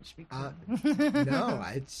back, which would be cool. No,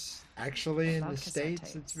 it's actually in Love the cassette States,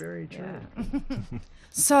 tapes. it's very true. Yeah.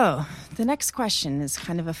 So, the next question is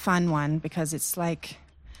kind of a fun one because it's like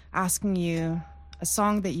asking you a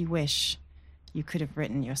song that you wish you could have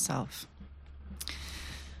written yourself.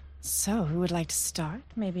 So, who would like to start?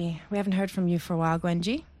 Maybe we haven't heard from you for a while,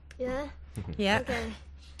 Gwenji. Yeah. Yeah.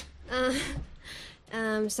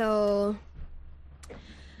 Okay. So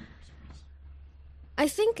I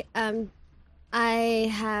think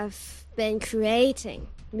I have been creating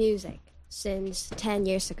music since 10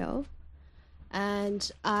 years ago,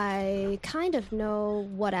 and I kind of know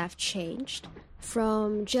what I've changed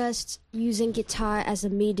from just using guitar as a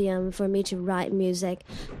medium for me to write music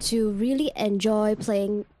to really enjoy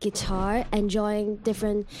playing guitar, enjoying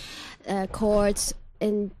different chords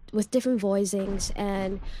with different voicings,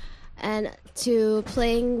 and to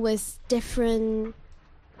playing with different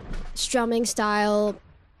strumming style,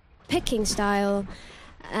 picking style,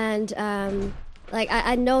 and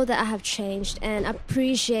I know that I have changed and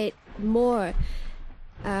appreciate more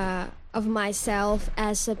of myself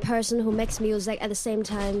as a person who makes music at the same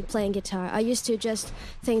time playing guitar. I used to just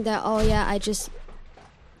think that, oh yeah, I just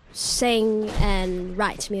sing and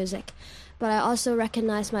write music, but I also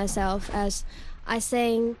recognize myself as I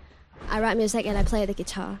sing, I write music, and I play the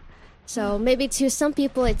guitar. So maybe to some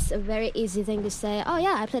people it's a very easy thing to say, oh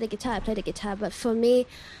yeah, I play the guitar. But for me,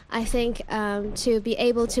 I think to be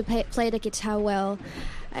able to play the guitar well,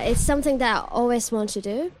 it's something that I always want to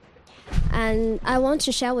do. And I want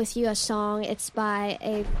to share with you a song. It's by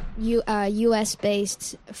a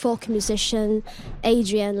US-based folk musician,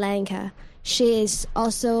 Adrienne Lanka. She is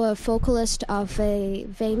also a vocalist of a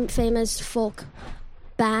famous folk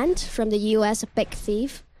band from the US, Big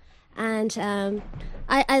Thief. And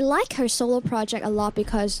I like her solo project a lot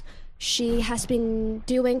because she has been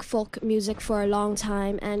doing folk music for a long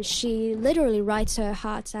time, and she literally writes her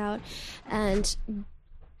heart out, and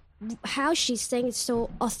how she sings is so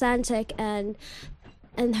authentic, and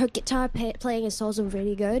her guitar playing is also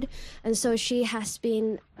really good. And so she has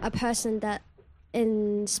been a person that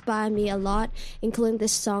inspired me a lot, including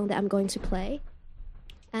this song that I'm going to play.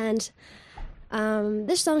 And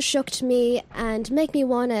this song shocked me and made me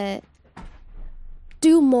want to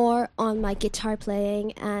do more on my guitar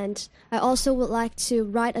playing, and I also would like to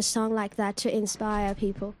write a song like that to inspire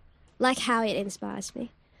people, like how it inspires me.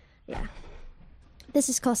 Yeah. This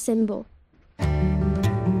is called Symbol.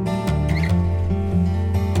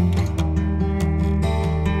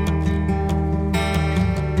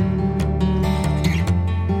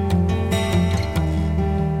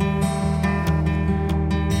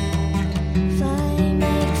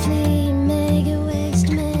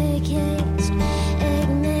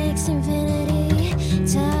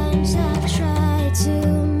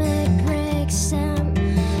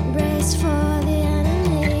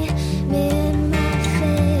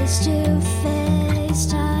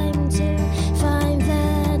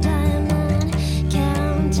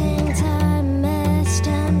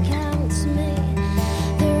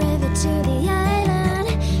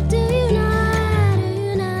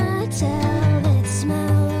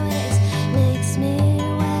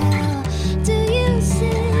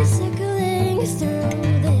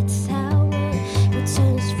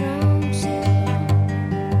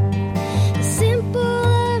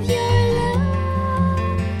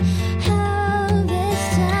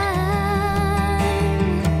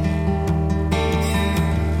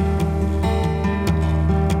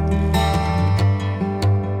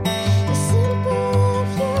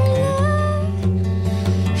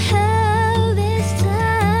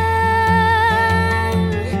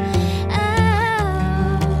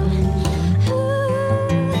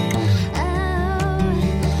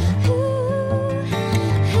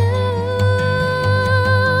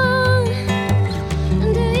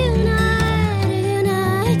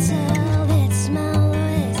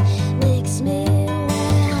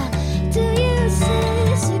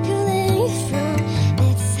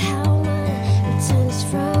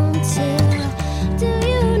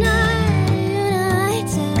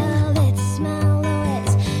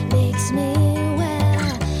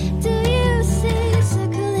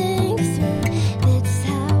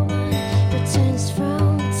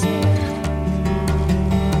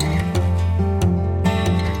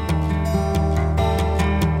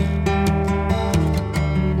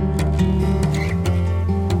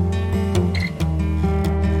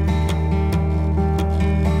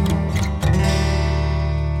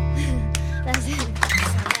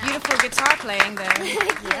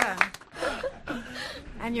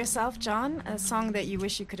 And yourself, John, a song that you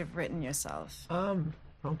wish you could have written yourself.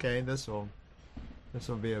 Okay, this will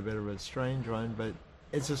be a bit of a strange one, but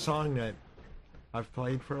it's a song that I've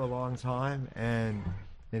played for a long time, and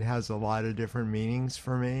it has a lot of different meanings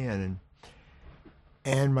for me,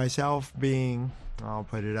 and myself being, I'll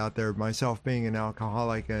put it out there, myself being an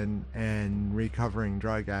alcoholic and recovering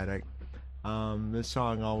drug addict, this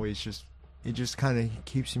song always just kind of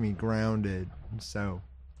keeps me grounded, so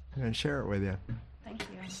I'm going to share it with you. Thank you.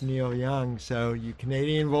 It's Neil Young, so you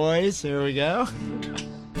Canadian boys, here we go.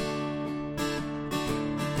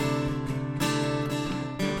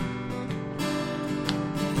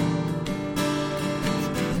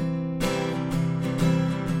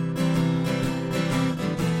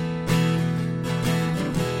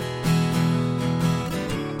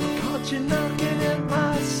 Caught you knocking at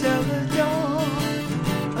my cellar door.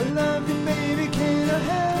 I love you, baby, can I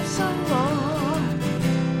have some more?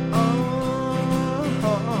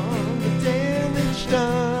 Oh, the damage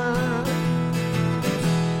done.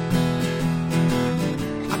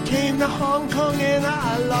 I came to Hong Kong and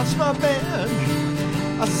I lost my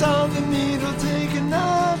band. I saw the needle take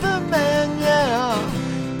another man, yeah.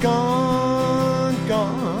 Gone,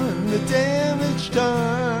 gone, the damage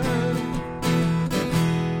done.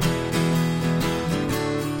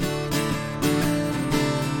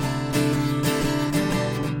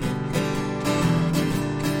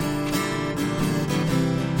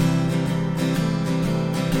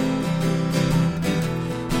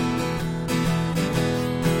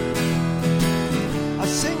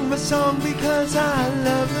 My song because I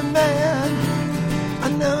love the man. I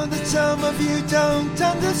know that some of you don't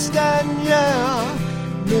understand, yeah.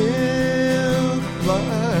 Milk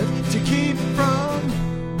blood to keep from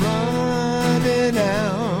running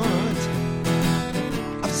out.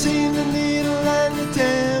 I've seen the needle and the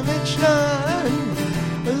damage done.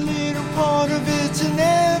 A little part of it's in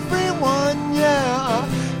everyone, yeah.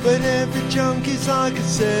 But every junkie's like a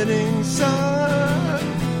setting sun.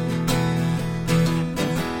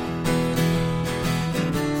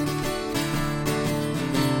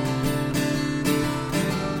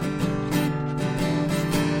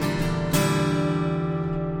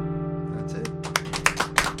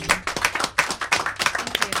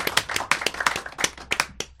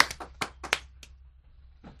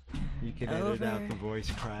 You can edit out the voice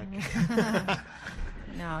crack.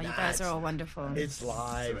 No, you guys are all wonderful. It's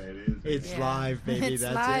live. That's the way it is. It's Yeah. live, baby. It's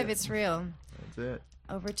That's live, it. it's real. That's it.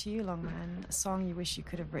 Over to you, Longman. A song you wish you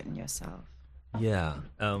could have written yourself. Yeah,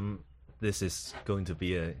 this is going to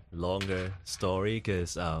be a longer story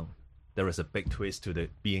because there is a big twist to the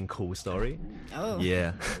being cool story. Oh.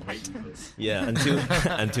 Yeah, yeah.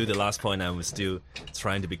 Until the last point, I was still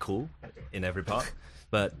trying to be cool in every part,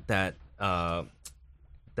 but that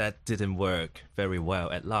didn't work very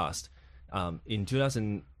well at last. In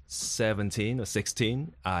 2017 or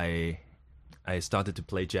 16, I started to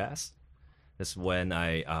play jazz. That's when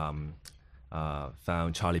I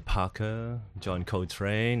found Charlie Parker, John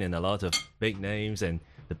Coltrane, and a lot of big names, and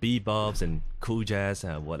the bebops and cool jazz,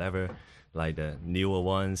 whatever, like the newer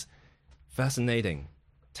ones. Fascinating,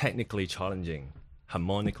 technically challenging,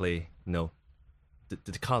 harmonically, the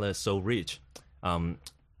color is so rich.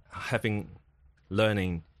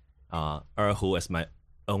 Learning erhu as my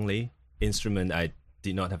only instrument, I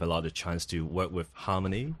did not have a lot of chance to work with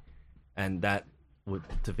harmony, and that would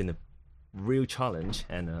have been a real challenge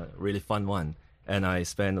and a really fun one. And I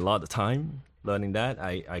spent a lot of time learning that.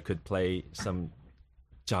 I could play some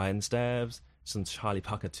giant steps, some Charlie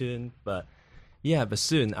Parker tune, but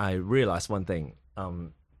soon I realized one thing.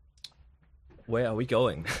 Where are we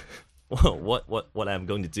going? what I'm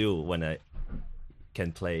going to do when I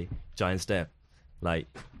can play giant step? Like,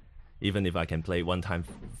 even if I can play one time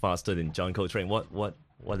faster than John Coltrane, what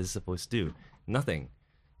is it supposed to do? Nothing.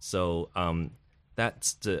 So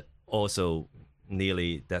that's also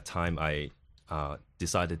nearly that time I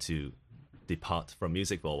decided to depart from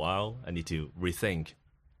music for a while. I need to rethink.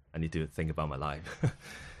 I need to think about my life,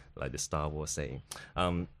 like the Star Wars saying.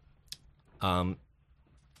 And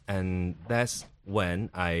that's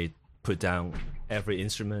when I put down every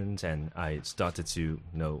instrument and I started to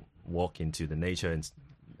walk into the nature and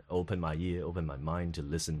open my ear, open my mind to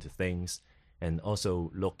listen to things, and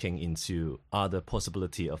also looking into other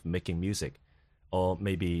possibility of making music, or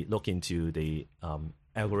maybe look into the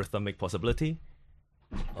algorithmic possibility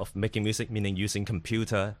of making music, meaning using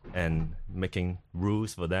computer and making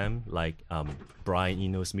rules for them, like Brian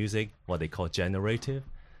Eno's music, what they call generative.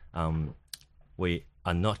 We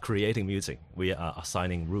are not creating music. We are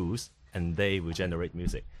assigning rules, and they will generate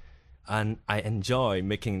music. And I enjoy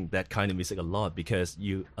making that kind of music a lot because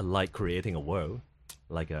you are like creating a world,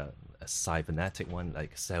 like a cybernetic one,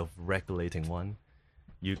 like self-regulating one.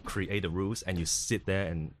 You create the rules and you sit there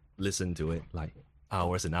and listen to it like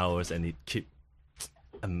hours and hours, and it keep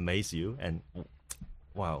amaze you. And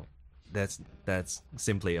wow, that's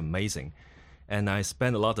simply amazing. And I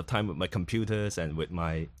spend a lot of time with my computers and with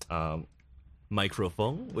my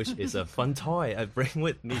microphone, which is a fun toy I bring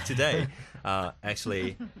with me today.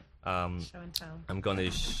 Actually, Show and tell. I'm going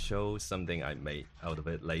to show something I made out of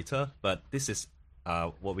it later. But this is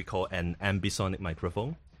what we call an ambisonic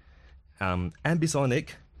microphone. Ambisonic,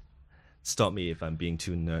 stop me if I'm being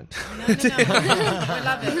too nerd. No.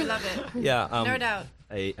 We love it. Yeah, Nerd out.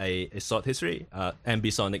 A short history.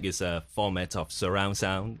 Ambisonic is a format of surround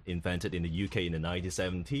sound invented in the UK in the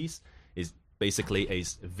 1970s. It's basically a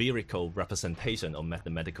spherical representation or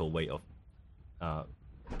mathematical way of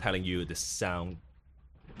telling you the sound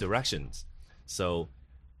directions. So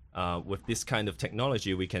with this kind of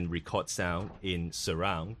technology, we can record sound in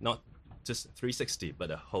surround, not just 360,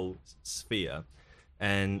 but a whole sphere.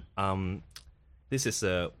 And this is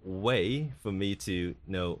a way for me to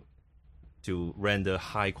to render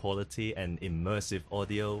high quality and immersive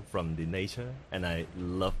audio from the nature, and I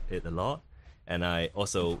love it a lot. And I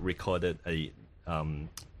also recorded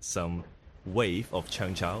some wave of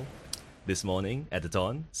Chang Chao this morning at the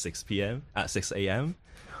dawn, 6 a.m.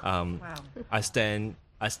 Wow. I stand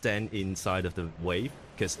inside of the wave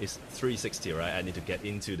because it's 360, right? I need to get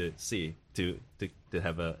into the sea to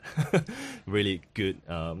have a really good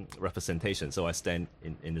representation. So I stand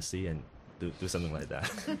in the sea and do something like that.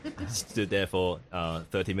 Stood there for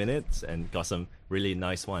 30 minutes and got some really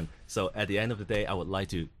nice one. So at the end of the day, I would like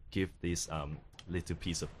to give this little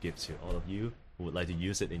piece of gift to all of you who would like to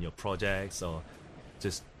use it in your projects, or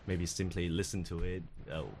just maybe simply listen to it.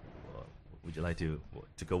 Would you like to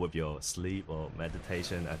go with your sleep or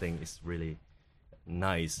meditation? I think it's really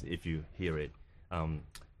nice if you hear it.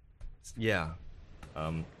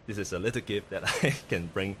 This is a little gift that I can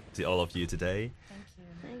bring to all of you today.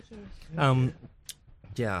 Thank you.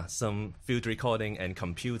 Some field recording and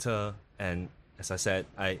computer, and as I said,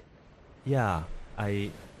 I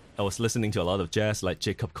was listening to a lot of jazz like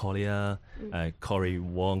Jacob Collier, Corey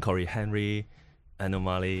Wong, Corey Henry,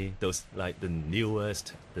 Anomaly, those like the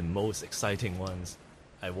newest, the most exciting ones.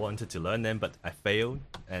 I wanted to learn them, but I failed,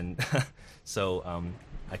 and so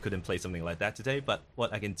I couldn't play something like that today. But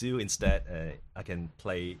what I can do instead, I can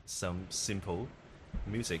play some simple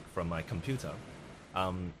music from my computer.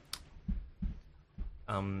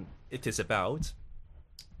 It is about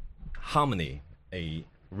harmony, a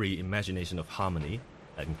reimagination of harmony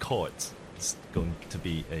and chords. It's going to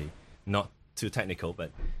be a not too technical,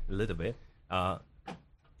 but a little bit.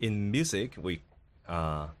 In music, we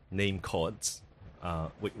name chords.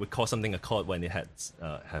 We call something a chord when it has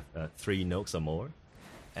have 3 notes or more.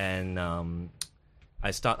 And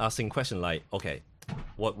I start asking questions like, okay,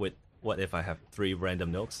 what if I have 3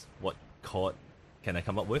 random notes? What chord can I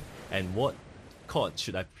come up with? And what chord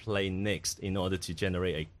should I play next in order to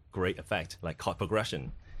generate a great effect, like chord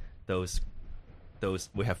progression? Those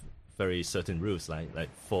we have very certain rules, like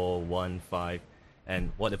 4, 1, 5.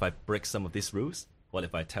 And what if I break some of these rules? What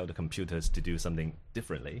if I tell the computers to do something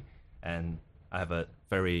differently? And I have a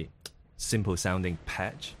very simple sounding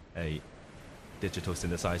patch, a digital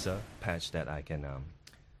synthesizer patch that I can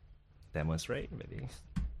demonstrate maybe.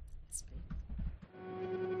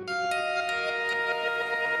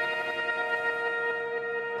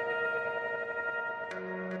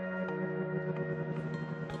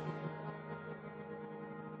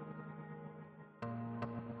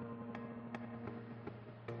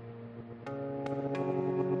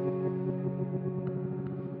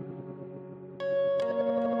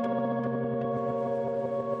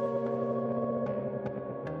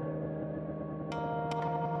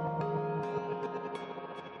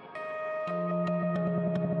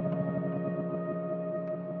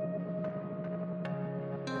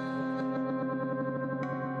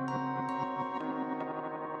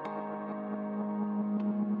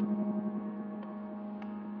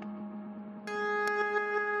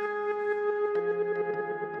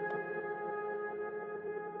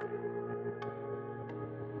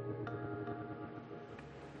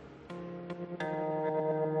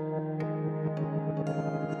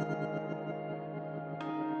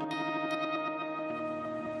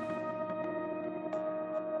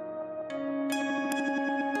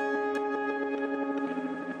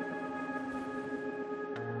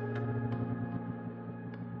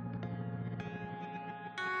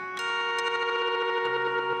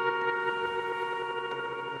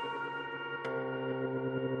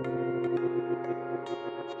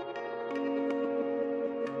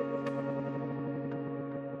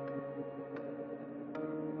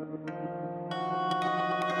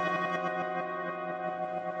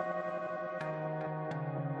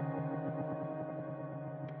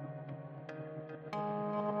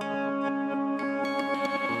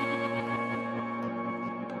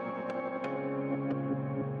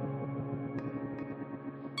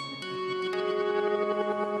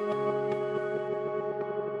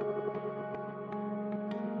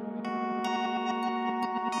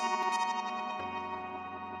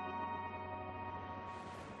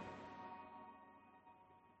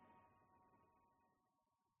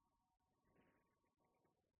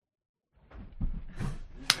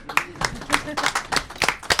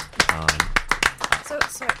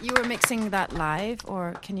 So you were mixing that live,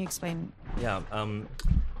 or can you explain? Yeah.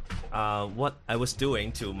 What I was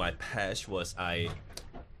doing to my patch was I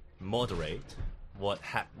moderate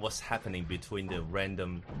what's happening between the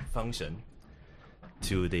random function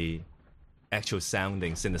to the actual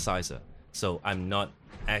sounding synthesizer. So I'm not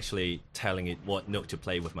actually telling it what note to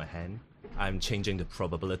play with my hand. I'm changing the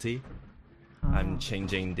probability. I'm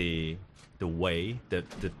changing the way, the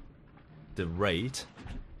rate,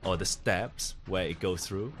 or the steps where it goes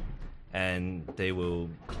through, and they will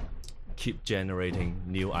keep generating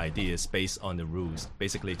new ideas based on the rules.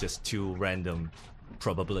 Basically, just two random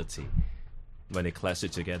probability when they clash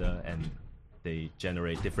it together, and they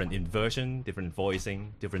generate different inversion, different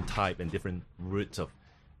voicing, different type, and different roots of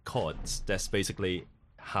chords. That's basically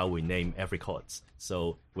how we name every chords.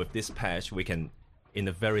 So with this patch, we can, in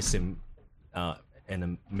a very in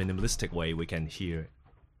a minimalistic way, we can hear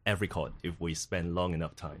every chord if we spend long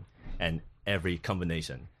enough time, and every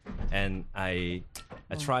combination. And I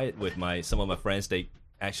tried with some of my friends. We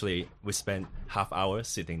spent half hour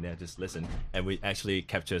sitting there just listen, and we actually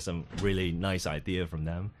capture some really nice idea from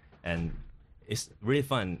them. And it's really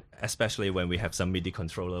fun, especially when we have some MIDI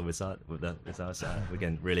controller with us. We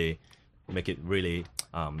can really make it really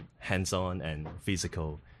hands-on and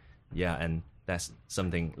physical. Yeah, and that's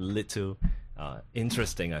something little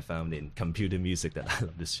interesting I found in computer music that I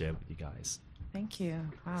love to share with you guys. Thank you.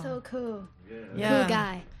 Wow. So cool. Yeah. Cool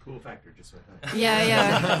guy. Cool factor just like that. Yeah.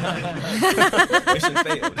 Mission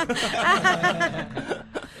failed.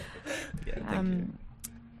 Thank you.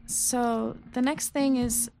 So the next thing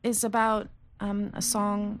is about a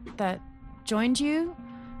song that joined you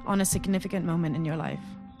on a significant moment in your life,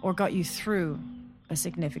 or got you through a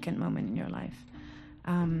significant moment in your life.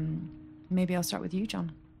 Maybe I'll start with you,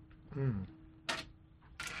 John.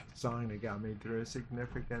 Song that got me through a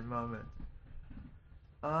significant moment.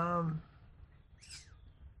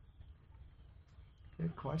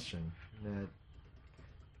 Good question. That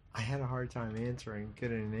I had a hard time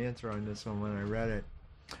getting an answer on this one when I read it.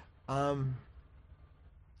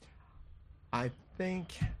 I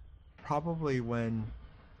think probably when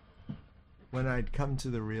I'd come to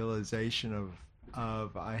the realization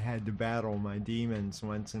of I had to battle my demons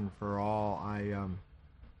once and for all,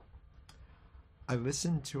 I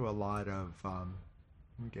listened to a lot of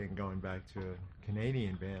again, going back to a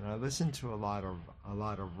Canadian band, I listened to a lot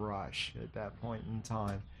of Rush at that point in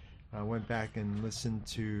time. I went back and listened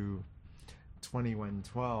to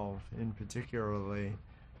 2112, in particularly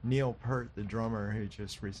Neil Peart, the drummer who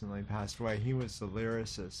just recently passed away. He was the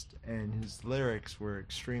lyricist, and his lyrics were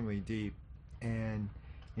extremely deep. And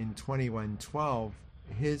in 2112,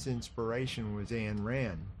 his inspiration was Ayn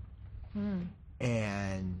Rand.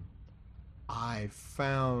 And I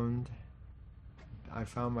found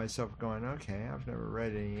myself going, okay, I've never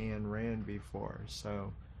read any Ayn Rand before,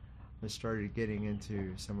 so I started getting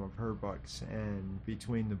into some of her books. And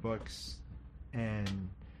between the books and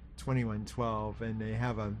 2112, and they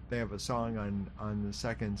have a song on the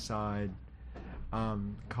second side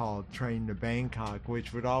called Train to Bangkok,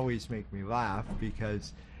 which would always make me laugh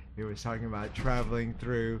because it was talking about traveling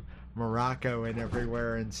through Morocco and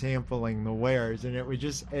everywhere and sampling the wares, and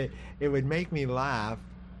it would make me laugh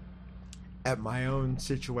at my own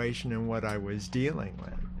situation and what I was dealing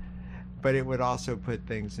with, but it would also put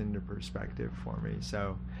things into perspective for me.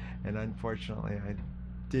 So, and unfortunately I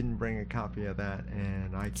didn't bring a copy of that,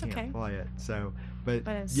 and I can't play it. So, but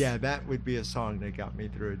yeah, that would be a song that got me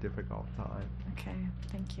through a difficult time. Okay,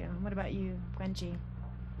 thank you. What about you, Gwenji?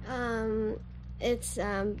 It's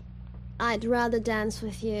I'd Rather Dance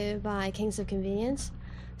With You by Kings of Convenience.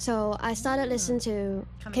 So I started listening to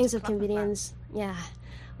Kings of Convenience,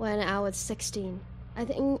 when I was 16. I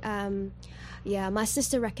think, my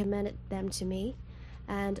sister recommended them to me,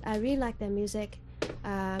 and I really liked their music.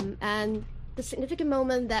 And the significant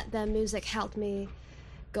moment that their music helped me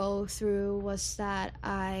go through was that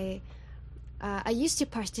I used to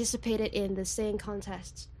participate in the singing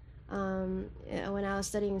contest when I was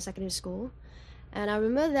studying in secondary school. And I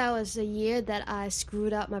remember that was a year that I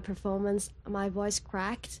screwed up my performance. My voice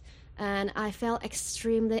cracked, and I felt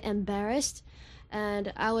extremely embarrassed.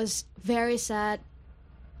 And I was very sad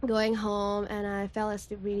going home, and I fell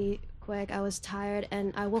asleep really quick. I was tired,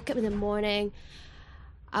 and I woke up in the morning.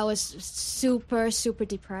 I was super, super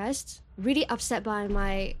depressed, really upset by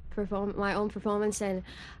my own performance, and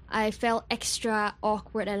I felt extra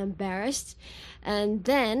awkward and embarrassed. And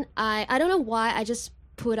then I don't know why, I just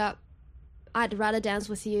put up I'd Rather Dance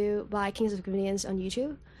With You by Kings of Convenience on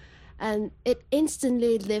YouTube, and it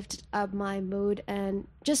instantly lifted up my mood, and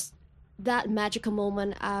just that magical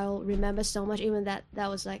moment I'll remember so much, even that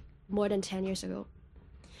was like more than 10 years ago.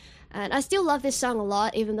 And I still love this song a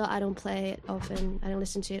lot, even though I don't play it often. I don't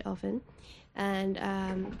listen to it often. And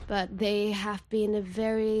but they have been a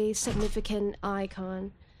very significant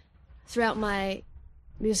icon throughout my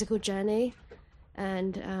musical journey.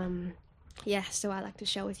 And yeah, so I like to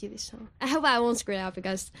share with you this song. I hope I won't screw it up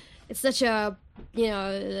because it's such a,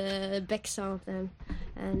 big song of them.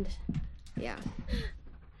 And yeah.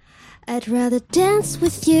 I'd rather dance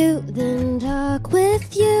with you than talk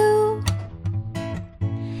with you.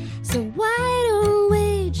 So why don't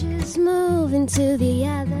we just move into the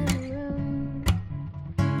other room?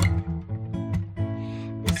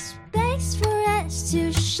 There's space for us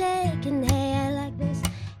to shake and hair like this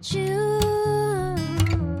June.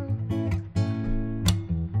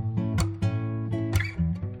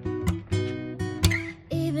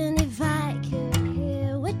 Even if I could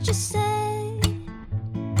hear what you say,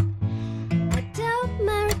 I doubt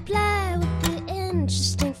my reply would be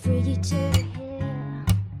interesting for you to hear.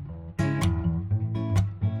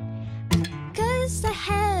 'Cause I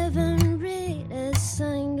haven't read a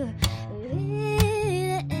single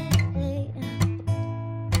lyric.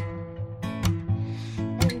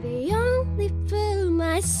 And the only film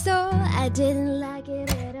I saw, I didn't like it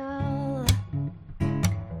at all.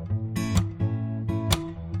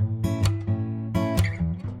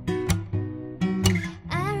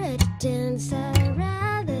 I'd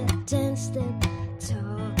rather dance than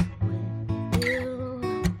talk with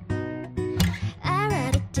you.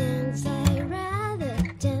 I'd rather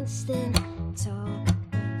dance than talk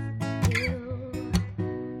with you.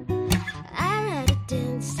 I'd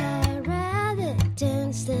rather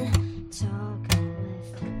dance than talk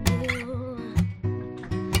with you.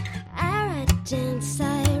 I'd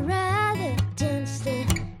rather dance than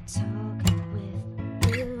talk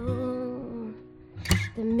with you.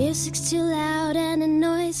 The music's too loud and the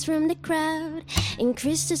noise from the crowd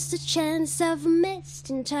increases the chance of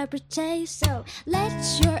misinterpretation. So let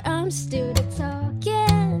your arms do the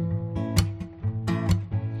talking.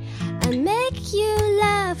 I make you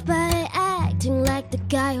laugh by acting like the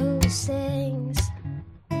guy who sings.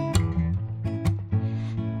 And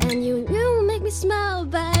you make me smile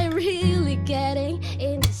by really getting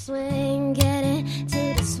in the swing, getting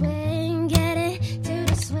to the swing, getting to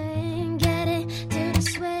the swing, getting to the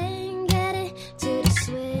swing, getting to the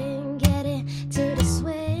swing, getting to the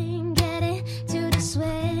swing, getting to the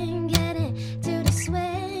swing, getting to the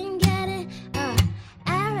swing, getting.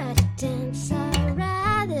 I'd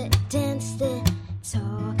rather dance than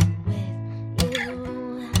talk with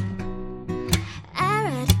you.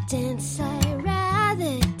 I'd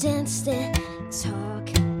rather dance than talk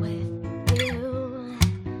with you.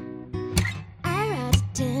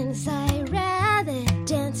 I'd rather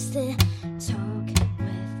dance than talk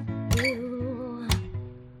with you.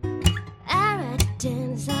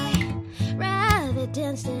 I'd rather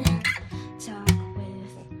dance than talk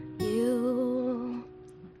with you.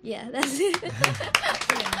 Yeah, that's it.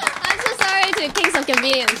 I'm so sorry to Kings of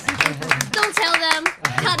Convenience. Don't tell them.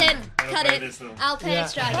 Cut it. I'll pay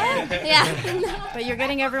extra. Yeah. But you're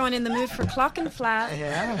getting everyone in the mood for Clock and Flat.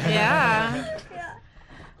 Yeah.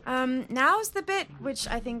 Now's the bit which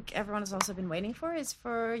I think everyone has also been waiting for, is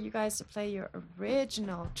for you guys to play your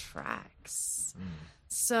original tracks.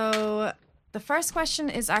 So the first question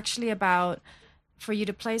is actually about for you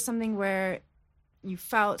to play something where you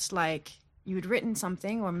felt like you had written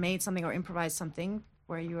something or made something or improvised something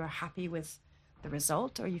where you were happy with the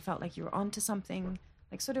result, or you felt like you were onto something,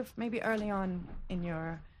 like sort of maybe early on in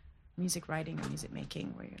your music writing or music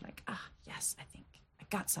making, where you're like, yes, I think I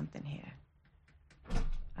got something here.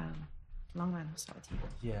 Longman, I'll start with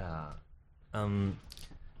you. Yeah. I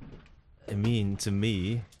mean, to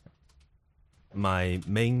me, my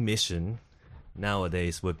main mission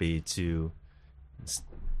nowadays would be to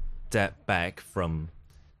step back from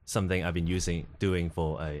something I've been doing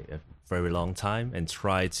for a very long time and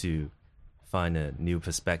try to find a new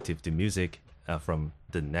perspective to music from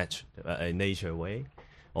the nature way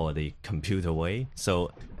or the computer way.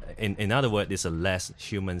 So in other words, it's a less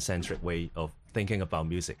human-centric way of thinking about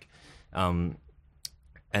music. And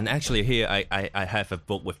actually here I have a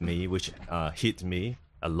book with me which hit me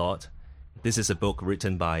a lot. This is a book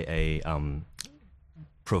written by a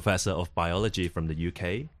professor of biology from the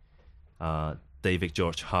UK, David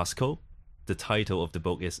George Haskell. The title of the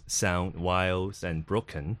book is Sound, Wild and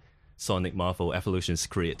Broken, Sonic Marvel, Evolution's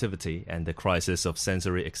Creativity and the Crisis of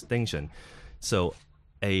Sensory Extinction. So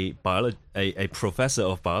a professor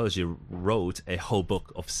of biology wrote a whole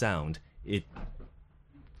book of sound. It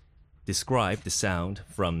described the sound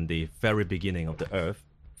from the very beginning of the Earth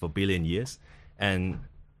for billion years, and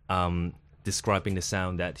describing the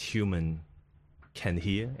sound that human can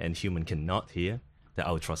hear and human cannot hear, the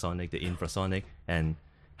ultrasonic, the infrasonic, and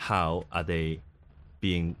how they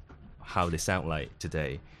sound like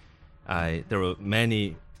today. There are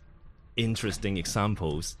many interesting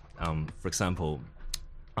examples. For example,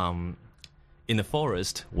 in a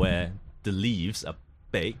forest where the leaves are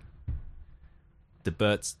big, the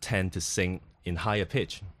birds tend to sing in higher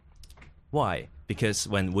pitch. Why? Because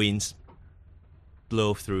when winds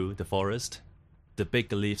blow through the forest, the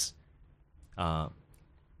big leaves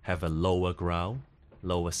have a lower growl,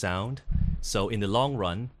 lower sound. So in the long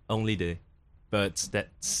run, only the birds that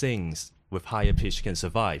sings with higher pitch can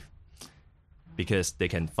survive, because they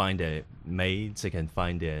can find their mates, they can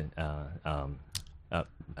find their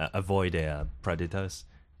avoid their predators,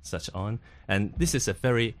 such on. And this is a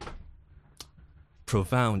very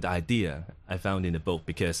profound idea I found in the book,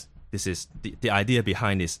 because this is the idea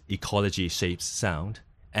behind is ecology shapes sound.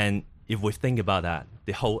 And if we think about that,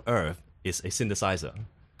 the whole earth is a synthesizer.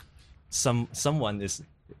 Someone is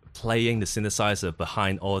playing the synthesizer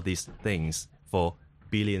behind all these things for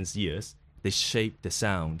billions years. They shape the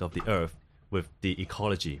sound of the earth with the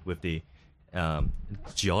ecology, with the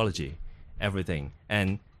geology, everything.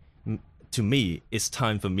 And to me, it's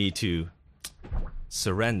time for me to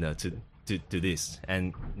surrender to this.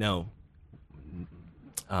 And no,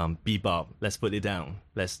 bebop, let's put it down.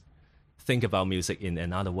 Let's think about music in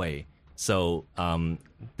another way. So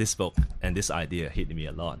this book and this idea hit me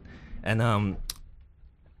a lot. And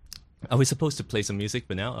are we supposed to play some music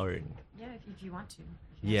for now? Or Yeah, if you want to.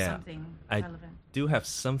 If you have something relevant. I do have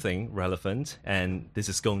something relevant, and this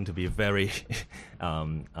is going to be very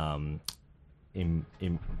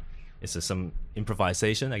it's some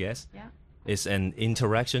improvisation, I guess. Yeah. It's an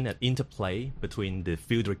interaction, an interplay between the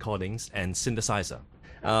field recordings and synthesizer.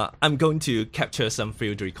 I'm going to capture some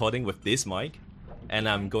field recording with this mic, and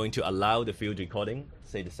I'm going to allow the field recording,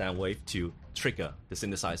 say the sound wave, to trigger the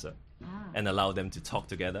synthesizer and allow them to talk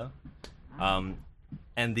together.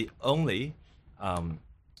 And the only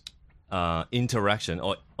interaction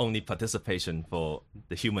or only participation for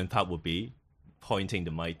the human part would be pointing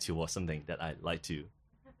the mic towards something that I'd like to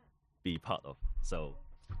be part of. So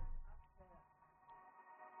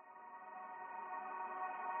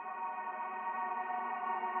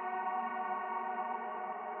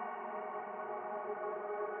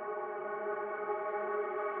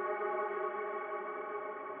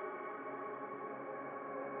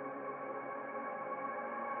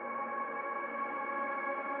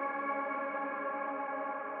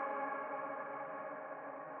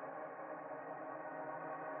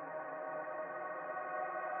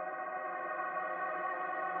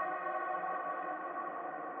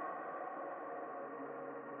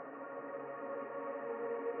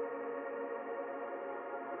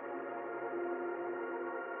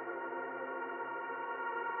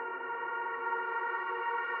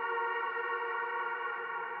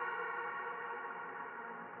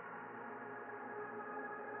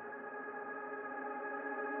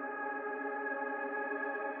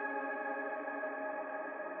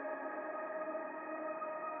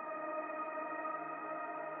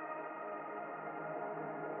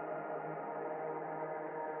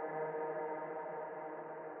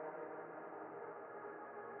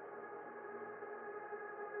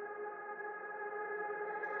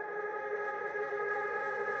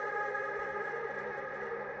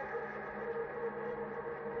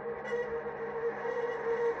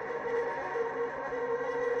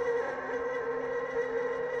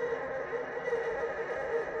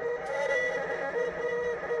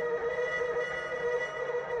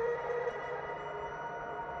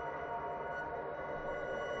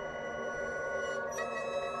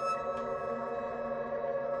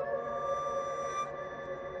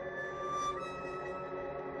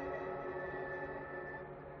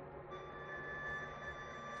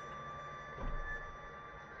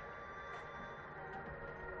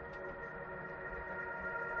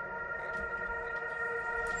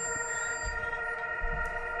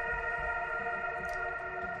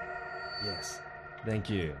yes, thank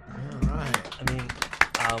you. All right. I mean,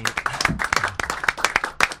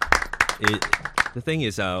 the thing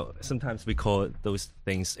is, sometimes we call those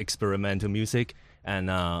things experimental music,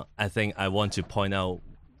 and I think I want to point out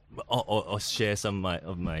or share some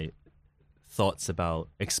of my thoughts about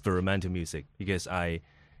experimental music, because I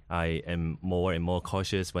am more and more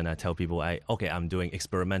cautious when I tell people I'm doing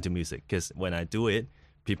experimental music, because when I do it,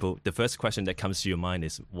 the first question that comes to your mind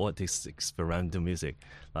is, what is experimental music?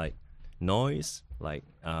 Like noise, like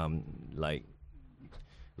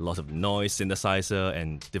lots of noise, synthesizer,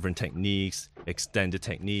 and different techniques, extended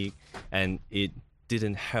technique, and it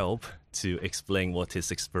didn't help to explain what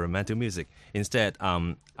is experimental music. Instead,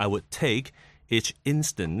 I would take each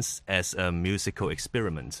instance as a musical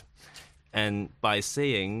experiment. And by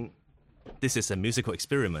saying this is a musical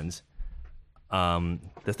experiment,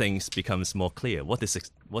 the things becomes more clear. What is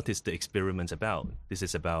the experiment about? This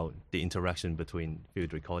is about the interaction between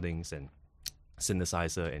field recordings and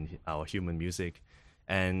synthesizer and our human music.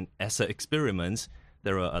 And as an experiment,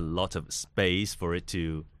 there are a lot of space for it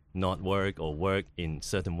to not work or work in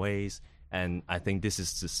certain ways. And I think this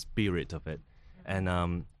is the spirit of it.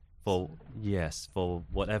 And for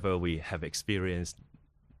whatever we have experienced,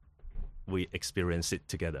 we experience it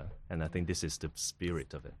together. And I think this is the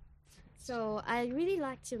spirit of it. So I really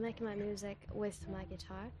like to make my music with my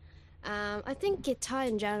guitar. I think guitar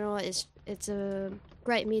in general it's a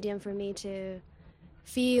great medium for me to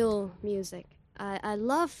feel music. I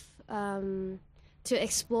love to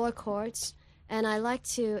explore chords, and I like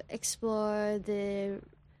to explore the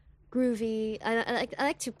groovy. I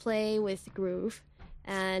like to play with groove,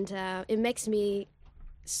 and it makes me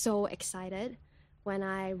so excited when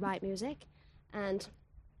I write music. And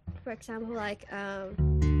for example, like.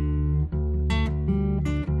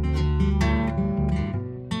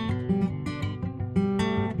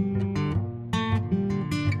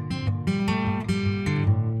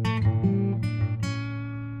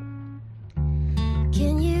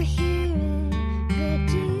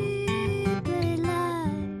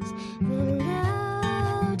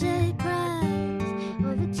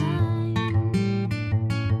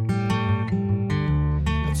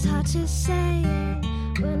 To say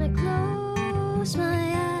it when I close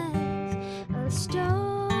my eyes, a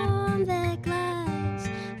storm that glides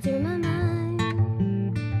through my mind.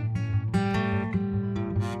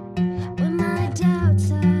 When my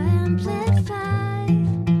doubts are amplified,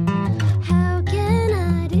 how can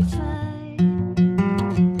I defy?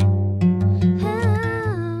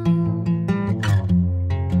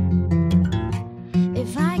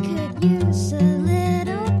 If I could use a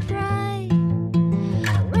little pride,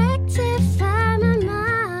 rectify my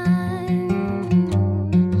mind,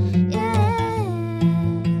 yeah.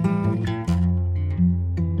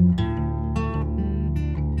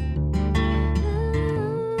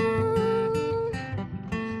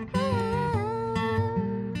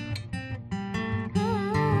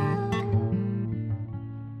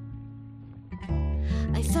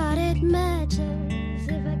 I thought it matters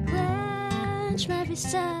if I clench my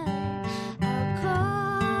fist up. I'll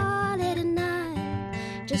call it a night,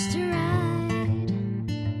 just a ride.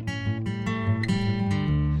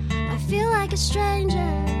 I feel like a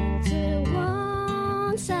stranger to the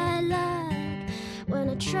ones I like when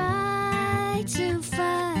I try to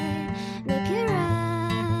fight, make it right.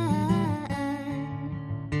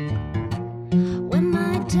 When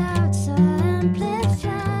my doubts are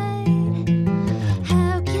amplified,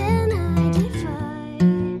 how can I defy?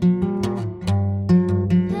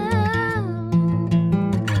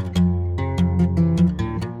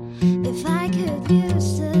 If I could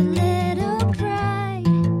use a little pride,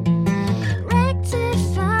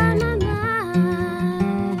 rectify my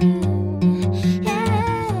mind, yeah.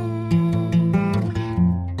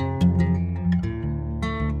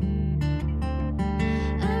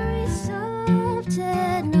 A resolved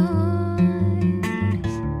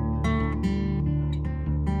noise,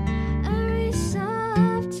 a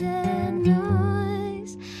resolved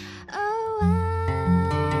noise. Oh,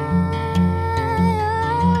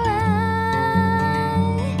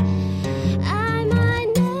 I might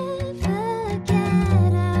never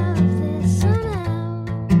get out of this somehow.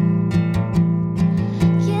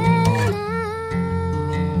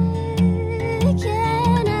 Can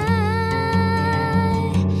I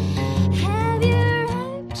have you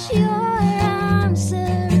wrapped your arms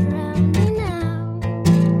around me now?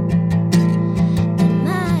 Am I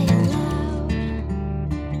allowed?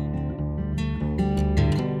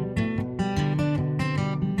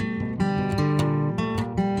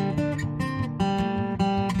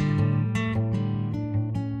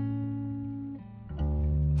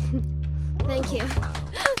 Thank you.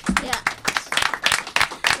 Yeah.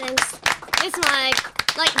 Thanks. It's my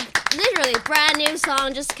literally brand new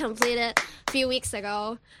song, just completed a few weeks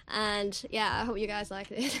ago, and yeah, I hope you guys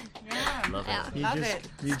liked it. Yeah. Love Yeah. it. Love it.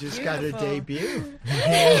 You just got a Beautiful. debut.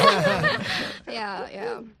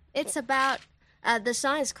 Yeah. It's about the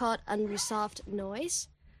song is called Unresolved Noise,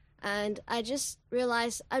 and I just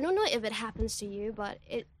realized, I don't know if it happens to you, but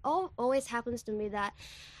it always happens to me that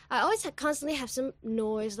I always constantly have some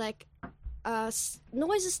noise, like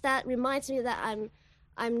noises that reminds me that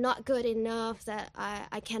I'm not good enough, that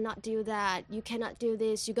I cannot do that, you cannot do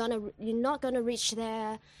this, you're not gonna reach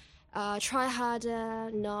there, try harder,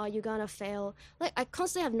 no, you're gonna fail. Like, I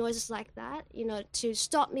constantly have noises like that, to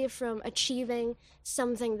stop me from achieving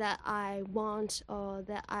something that I want, or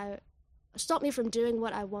stop me from doing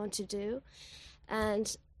what I want to do.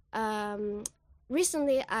 And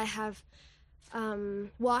recently I have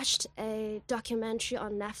watched a documentary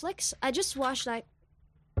on Netflix. I just watched like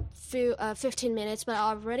 15 minutes, but I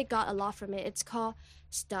already got a lot from it. It's called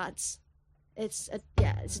Studs. It's a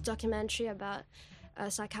documentary about a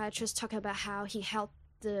psychiatrist talking about how he helped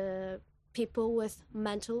the people with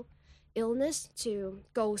mental illness to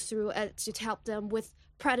go through to help them with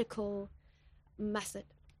practical method.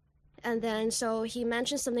 And then so he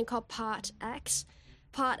mentioned something called Part X.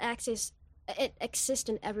 Part X it exists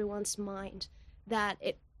in everyone's mind, that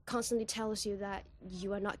it constantly tells you that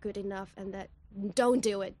you are not good enough and that don't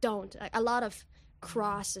do it, don't. Like, a lot of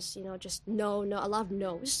crosses, just no, a lot of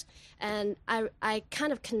no's. And I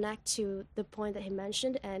kind of connect to the point that he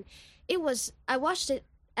mentioned, and I watched it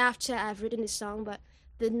after I've written this song, but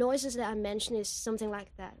the noises that I mentioned is something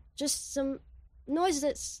like that. Just some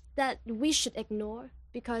noises that we should ignore,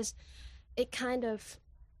 because it kind of,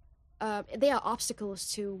 they are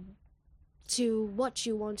obstacles to what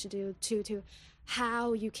you want to do, to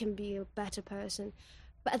how you can be a better person.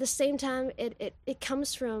 But at the same time, it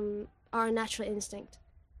comes from our natural instinct,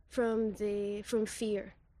 from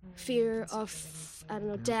fear of, I don't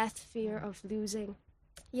know, death, fear of losing.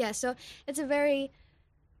 Yeah, so it's a very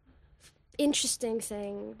interesting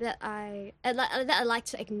thing that I like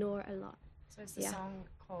to ignore a lot. So is the song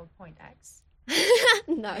called Point X?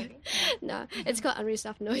 No, it's called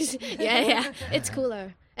Unresolved Noise. Yeah, it's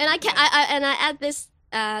cooler. And I add this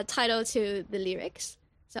title to the lyrics.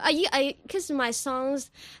 So because my songs,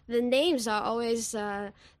 the names are always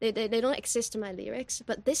they don't exist in my lyrics,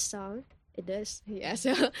 but this song it does. Yeah,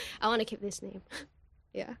 so I want to keep this name.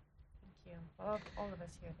 Yeah. Thank you. Well, all of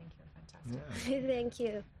us here, thank you. Fantastic. Yeah. Thank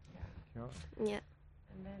you. Sure. Yeah.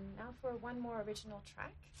 And then now for one more original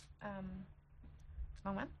track.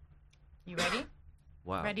 Longman, you ready?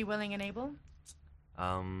 Wow. Ready, willing, and able?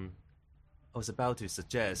 I was about to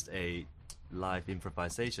suggest a live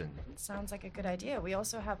improvisation. Sounds like a good idea. We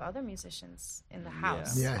also have other musicians in the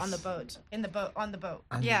house, Yes. on the boat. On the boat. On the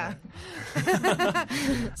Yeah.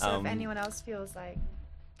 boat. So if anyone else feels like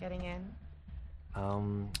getting in.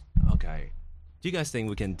 Okay. Do you guys think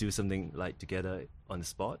we can do something like together on the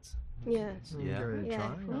spot? Yeah. Yeah. Give it a Yeah.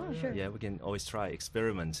 try. Oh, sure. Yeah, we can always try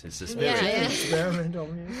experiment. It's the Yeah, spirit. yeah. Experimental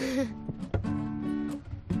music.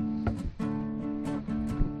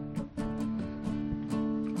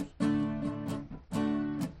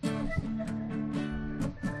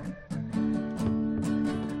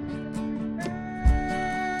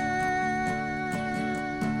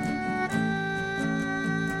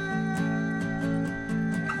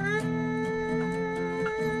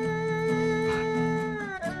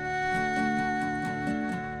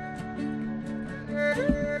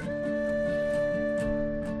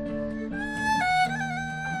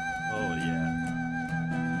 Oh yeah.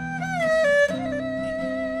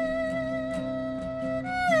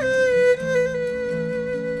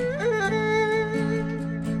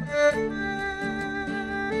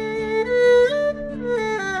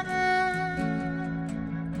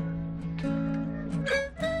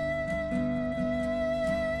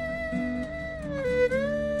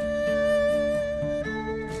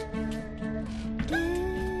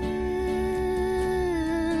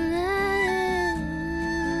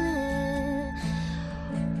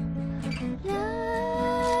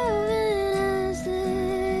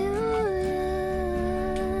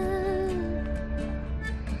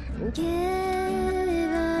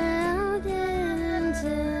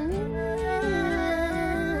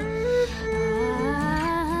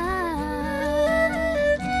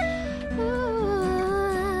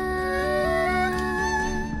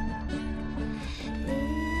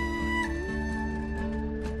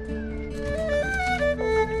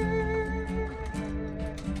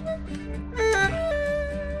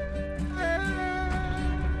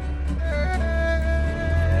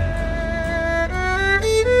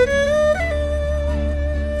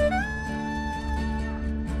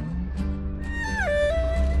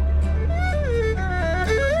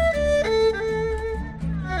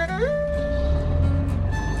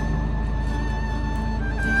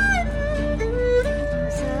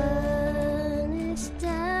 Sun is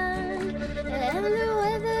down and the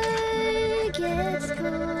weather gets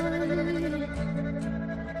cold.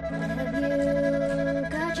 Have you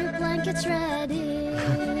got your blankets ready?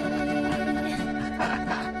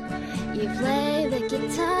 You play the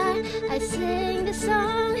guitar, I sing the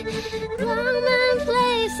song. Longman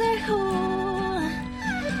plays their whole.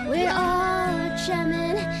 We're all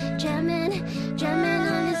jamming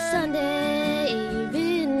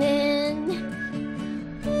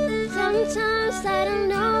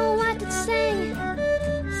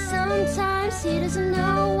Sometimes he doesn't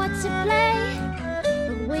know what to play,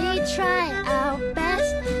 but we try our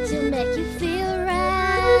best to make you feel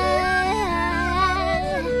right.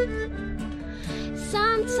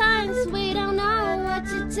 Sometimes we don't know what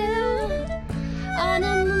to do on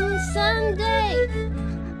a moon Sunday,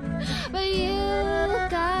 but you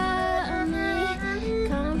got me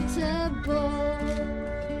comfortable.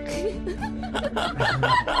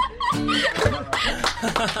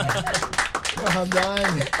 Well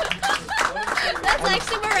done. That's like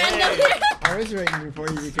super random. I was waiting before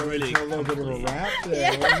you could go Really into a little bit of a rap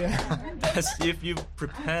there. Yeah. As if you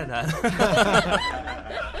prepare that.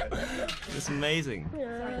 It's amazing.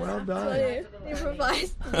 Well done.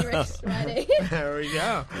 Improvised lyrics writing. There we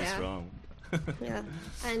go. That's Yeah. wrong. Yeah,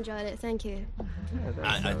 I enjoyed it. Thank you.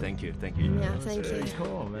 I thank you. Thank you. Yeah, thank you. Very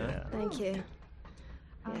cool, man. Yeah. Thank you.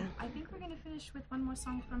 Yeah. I think we're going to finish with one more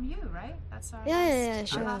song from you, right? That's our Yeah,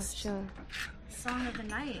 last, our sure, last sure. song of the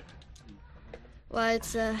night. Well,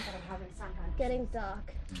 it's getting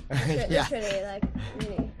dark. Yeah. Literally, like,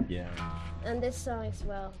 really. Yeah. And this song as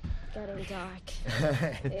well, getting dark.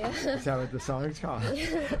 Is that what the song's called?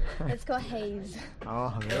 It's called Haze.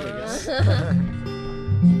 Oh, there we go.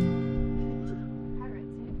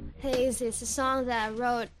 Haze is a song that I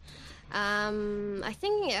wrote, I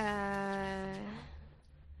think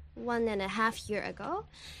 1.5 years ago.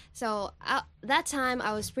 So that time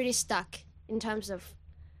I was pretty stuck in terms of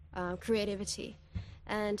creativity.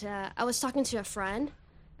 And I was talking to a friend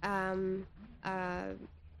when I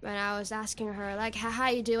was asking her, like, how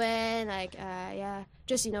you doing? Like, yeah,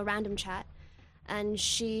 just, random chat. And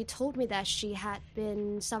she told me that she had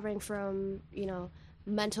been suffering from,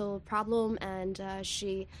 mental problem, and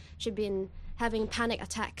she'd been having panic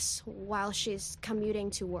attacks while she's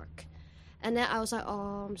commuting to work. And then I was like,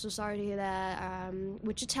 oh, I'm so sorry to hear that.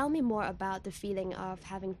 Would you tell me more about the feeling of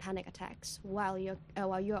having panic attacks while you're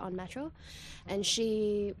on metro? And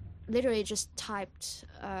she literally just typed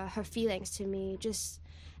her feelings to me.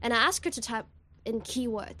 And I asked her to type in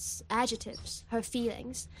keywords, adjectives, her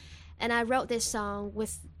feelings. And I wrote this song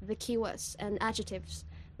with the keywords and adjectives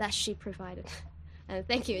that she provided. And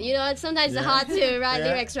thank you. Sometimes it's hard to write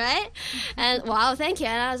lyrics, right? And wow, thank you.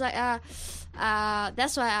 And I was like,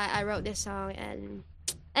 that's why I wrote this song.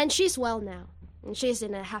 And she's well now. And she's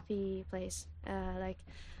in a happy place.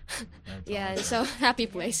 Yeah, so happy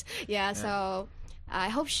place. Yeah, so I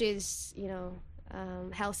hope she's,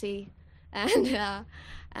 healthy.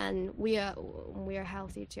 And we are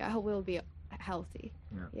healthy too. I hope we'll be healthy.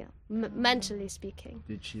 Yeah. Mentally speaking.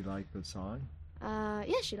 Did she like the song?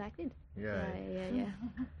 Yeah, she liked it. Yeah.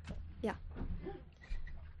 Yeah.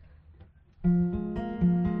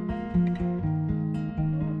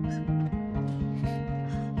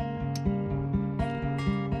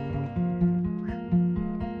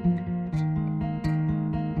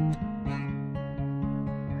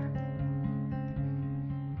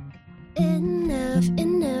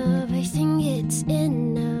 Enough, I think it's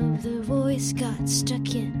enough. The voice got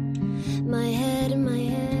stuck in my head, a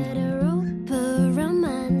rope around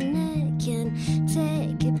my neck. Can't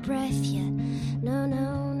take a breath yet. No.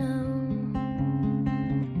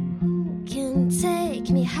 Who can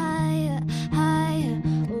take me higher,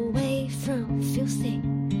 away from filthy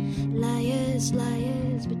liars,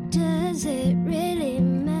 but does it really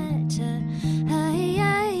matter?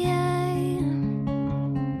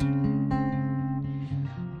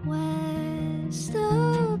 Where's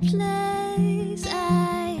the place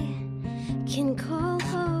I can call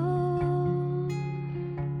home?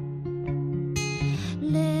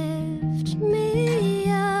 Lift me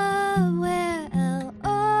up where I'll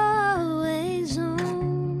always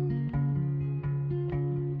own.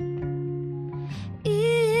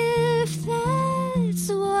 If that's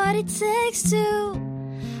what it takes to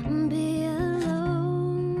be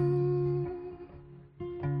alone,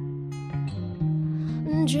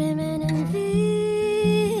 dreaming in the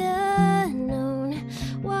unknown.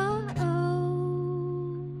 Whoa.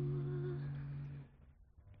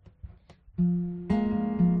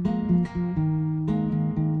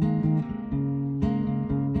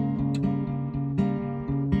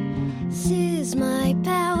 Seize my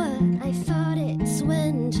power. I thought it's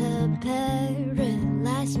winter.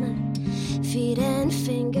 Paralyze my feet and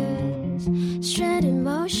fingers. Stranded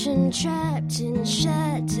motion, trapped and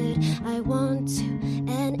shattered. I want to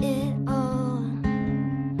end it all.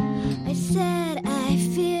 I said I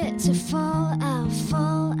fear to fall. I'll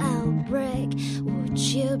break. Would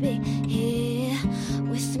you be here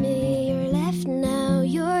with me? You're left now.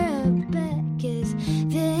 You're back. Is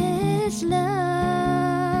this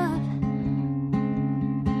love?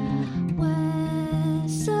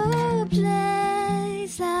 Where's the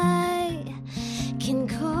place I can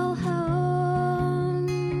call home?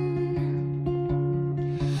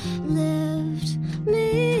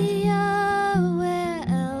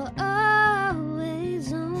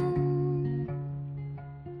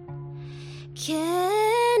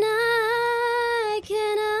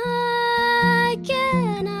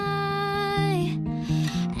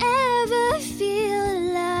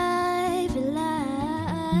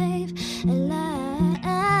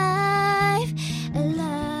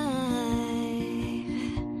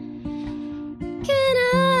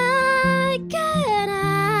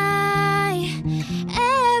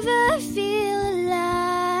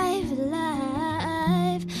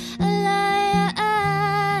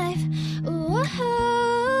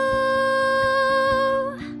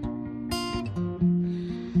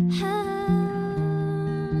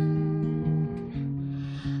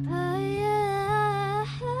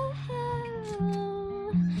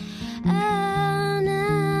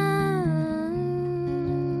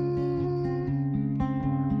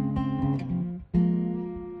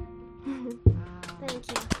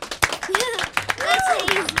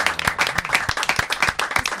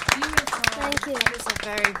 Thank you. It is a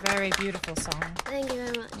very, very beautiful song. Thank you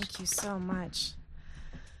very much. Thank you so much.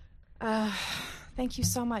 Thank you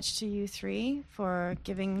so much to you three for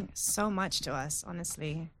giving so much to us,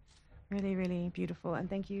 honestly. Really, really beautiful. And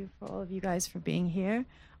thank you for all of you guys for being here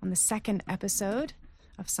on the second episode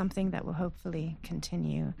of something that will hopefully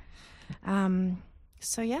continue.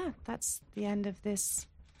 So yeah, that's the end of this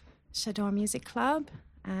Shador Music Club.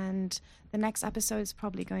 And the next episode is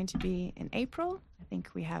probably going to be in April. I think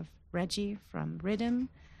we have Reggie from Rhythm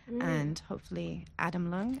and hopefully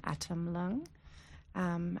Atom Lung,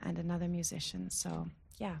 and another musician. So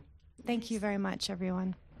yeah, thank you very much,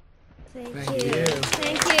 everyone. Thank Thank you. you.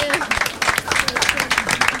 Thank you.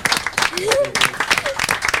 Thank you.